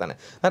ಕೇಳ್ತಾ ಬರ್ತಾನೆ.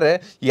 ಅಂದರೆ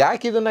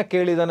ಯಾಕೆ ಇದನ್ನು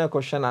ಕೇಳಿದಾನೆ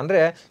ಕ್ವಶನ್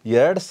ಅಂದರೆ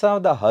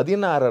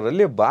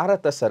 2016ರಲ್ಲಿ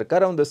ಭಾರತ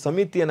ಸರ್ಕಾರ ಒಂದು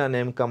ಸಮಿತಿಯನ್ನು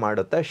ನೇಮಕ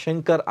ಮಾಡುತ್ತೆ,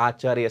 ಶಂಕರ್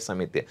ಆಚಾರ್ಯ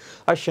ಸಮಿತಿ.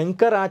 ಆ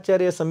ಶಂಕರ್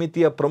ಆಚಾರ್ಯ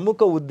ಸಮಿತಿಯ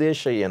ಪ್ರಮುಖ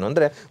ಉದ್ದೇಶ ಏನು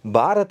ಅಂದರೆ,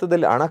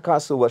 ಭಾರತದಲ್ಲಿ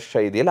ಹಣಕಾಸು ವರ್ಷ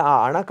ಇದೆಯಲ್ಲ, ಆ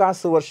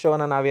ಹಣಕಾಸು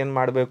ವರ್ಷವನ್ನು ನಾವೇನು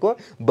ಮಾಡಬೇಕು,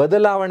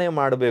 ಬದಲಾವಣೆ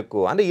ಮಾಡಬೇಕು.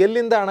 ಅಂದರೆ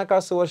ಎಲ್ಲಿಂದ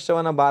ಹಣಕಾಸು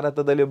ವರ್ಷವನ್ನು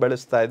ಭಾರತದಲ್ಲಿ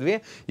ಬಳಸ್ತಾ ಇದ್ವಿ,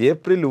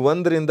 ಏಪ್ರಿಲ್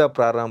 1ರಿಂದ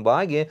ಪ್ರಾರಂಭ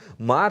ಆಗಿ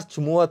ಮಾರ್ಚ್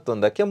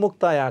 31ಕ್ಕೆ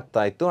ಮುಕ್ತಾಯ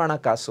ಆಗ್ತಾ ಇತ್ತು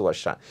ಹಣಕಾಸು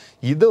ವರ್ಷ.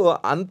 ಇದು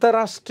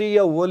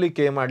ಅಂತಾರಾಷ್ಟ್ರೀಯ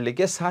ಹೋಲಿಕೆ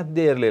ಮಾಡಲಿಕ್ಕೆ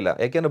ಸಾಧ್ಯ ಇರಲಿಲ್ಲ,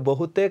 ಯಾಕೆಂದರೆ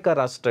ಬಹುತೇಕ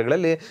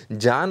ರಾಷ್ಟ್ರಗಳಲ್ಲಿ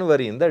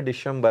ಜಾನ್ವರಿಯಿಂದ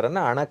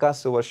ಡಿಸೆಂಬರನ್ನು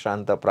ಹಣಕಾಸು ವರ್ಷ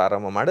ಅಂತ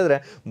ಪ್ರಾರಂಭ ಮಾಡಿದ್ರೆ,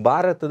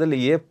 ಭಾರತದಲ್ಲಿ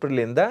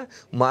ಏಪ್ರಿಲಿಂದ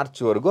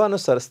ಮಾರ್ಚ್ವರೆಗೂ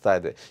ಅನುಸರಿಸ್ತಾ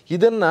ಇದ್ವಿ.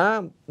 ಇದನ್ನು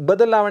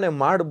ಬದಲಾವಣೆ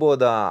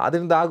ಮಾಡ್ಬೋದಾ,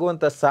 ಅದರಿಂದ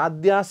ಆಗುವಂಥ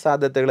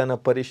ಸಾಧ್ಯತೆಗಳನ್ನು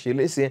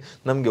ಪರಿಶೀಲಿಸಿ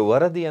ನಮಗೆ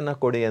ವರದಿಯನ್ನು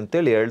ಕೊಡಿ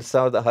ಅಂತೇಳಿ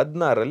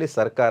 2016ರಲ್ಲಿ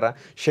ಸರ್ಕಾರ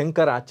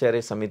ಶಂಕರ್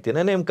ಆಚಾರ್ಯ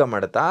ಸಮಿತಿನ ನೇಮಕ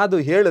ಮಾಡುತ್ತೆ. ಅದು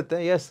ಹೇಳುತ್ತೆ,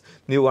 ಎಸ್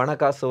ನೀವು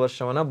ಹಣಕಾಸು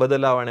ವರ್ಷವನ್ನು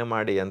ಬದಲಾವಣೆ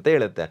ಮಾಡಿ ಅಂತ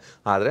ಹೇಳುತ್ತೆ.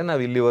 ಆದರೆ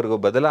ನಾವು ಇಲ್ಲಿವರೆಗೂ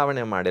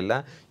ಬದಲಾವಣೆ ಮಾಡಿಲ್ಲ.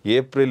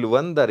 ಏಪ್ರಿಲ್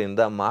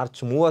 1ರಿಂದ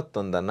ಮಾರ್ಚ್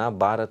 31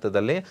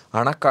 ಭಾರತದಲ್ಲಿ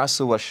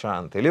ಹಣಕಾಸು ವರ್ಷ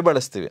ಅಂತೇಳಿ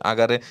ಬಳಸ್ತೀವಿ.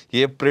 ಹಾಗಾದರೆ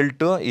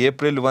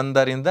April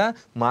 1ರಿಂದ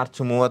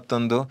March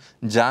 31,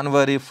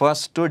 January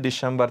 1 to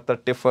December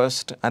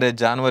 31, ಅಂದರೆ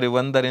January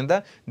 1ರಿಂದ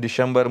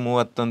December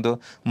 31,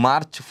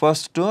 March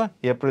 1 to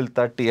April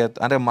 30th,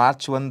 ಅಂದರೆ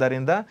March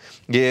 1ರಿಂದ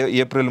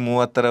April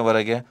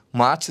 30ರವರೆಗೆ,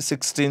 March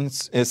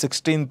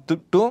 16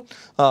 to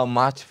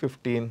March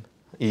 15,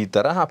 ಈ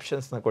ಥರ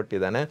ಆಪ್ಷನ್ಸ್ನ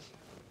ಕೊಟ್ಟಿದ್ದಾನೆ.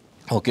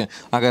 ಓಕೆ,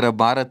 ಹಾಗಾದರೆ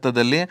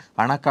ಭಾರತದಲ್ಲಿ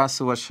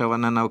ಹಣಕಾಸು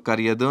ವರ್ಷವನ್ನು ನಾವು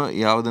ಕರೆಯೋದು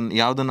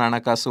ಯಾವುದನ್ನು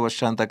ಹಣಕಾಸು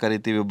ವರ್ಷ ಅಂತ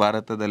ಕರಿತೀವಿ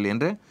ಭಾರತದಲ್ಲಿ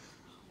ಅಂದರೆ,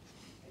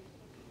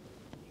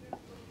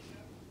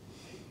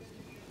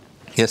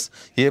 ಎಸ್,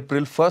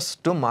 ಏಪ್ರಿಲ್ 1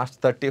 ಟು ಮಾರ್ಚ್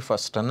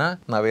 31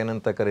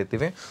 ನಾವೇನಂತ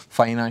ಕರಿತೀವಿ,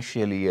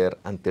 ಫೈನಾನ್ಷಿಯಲ್ ಇಯರ್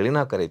ಅಂತೇಳಿ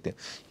ನಾವು ಕರಿತೀವಿ.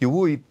 ಇವು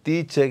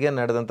ಇತ್ತೀಚೆಗೆ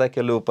ನಡೆದಂಥ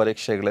ಕೆಲವು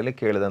ಪರೀಕ್ಷೆಗಳಲ್ಲಿ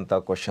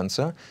ಕೇಳಿದಂಥ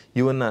ಕ್ವಶನ್ಸು.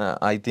 ಇವನ್ನ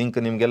ಐ ಥಿಂಕ್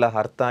ನಿಮಗೆಲ್ಲ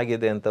ಅರ್ಥ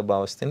ಆಗಿದೆ ಅಂತ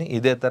ಭಾವಿಸ್ತೀನಿ.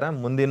 ಇದೇ ಥರ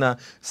ಮುಂದಿನ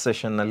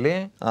ಸೆಷನ್ನಲ್ಲಿ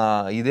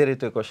ಇದೇ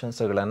ರೀತಿಯ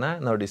ಕ್ವಶನ್ಸ್ಗಳನ್ನು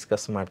ನಾವು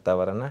ಡಿಸ್ಕಸ್ ಮಾಡ್ತಾ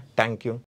ಬರೋಣ. Thank you.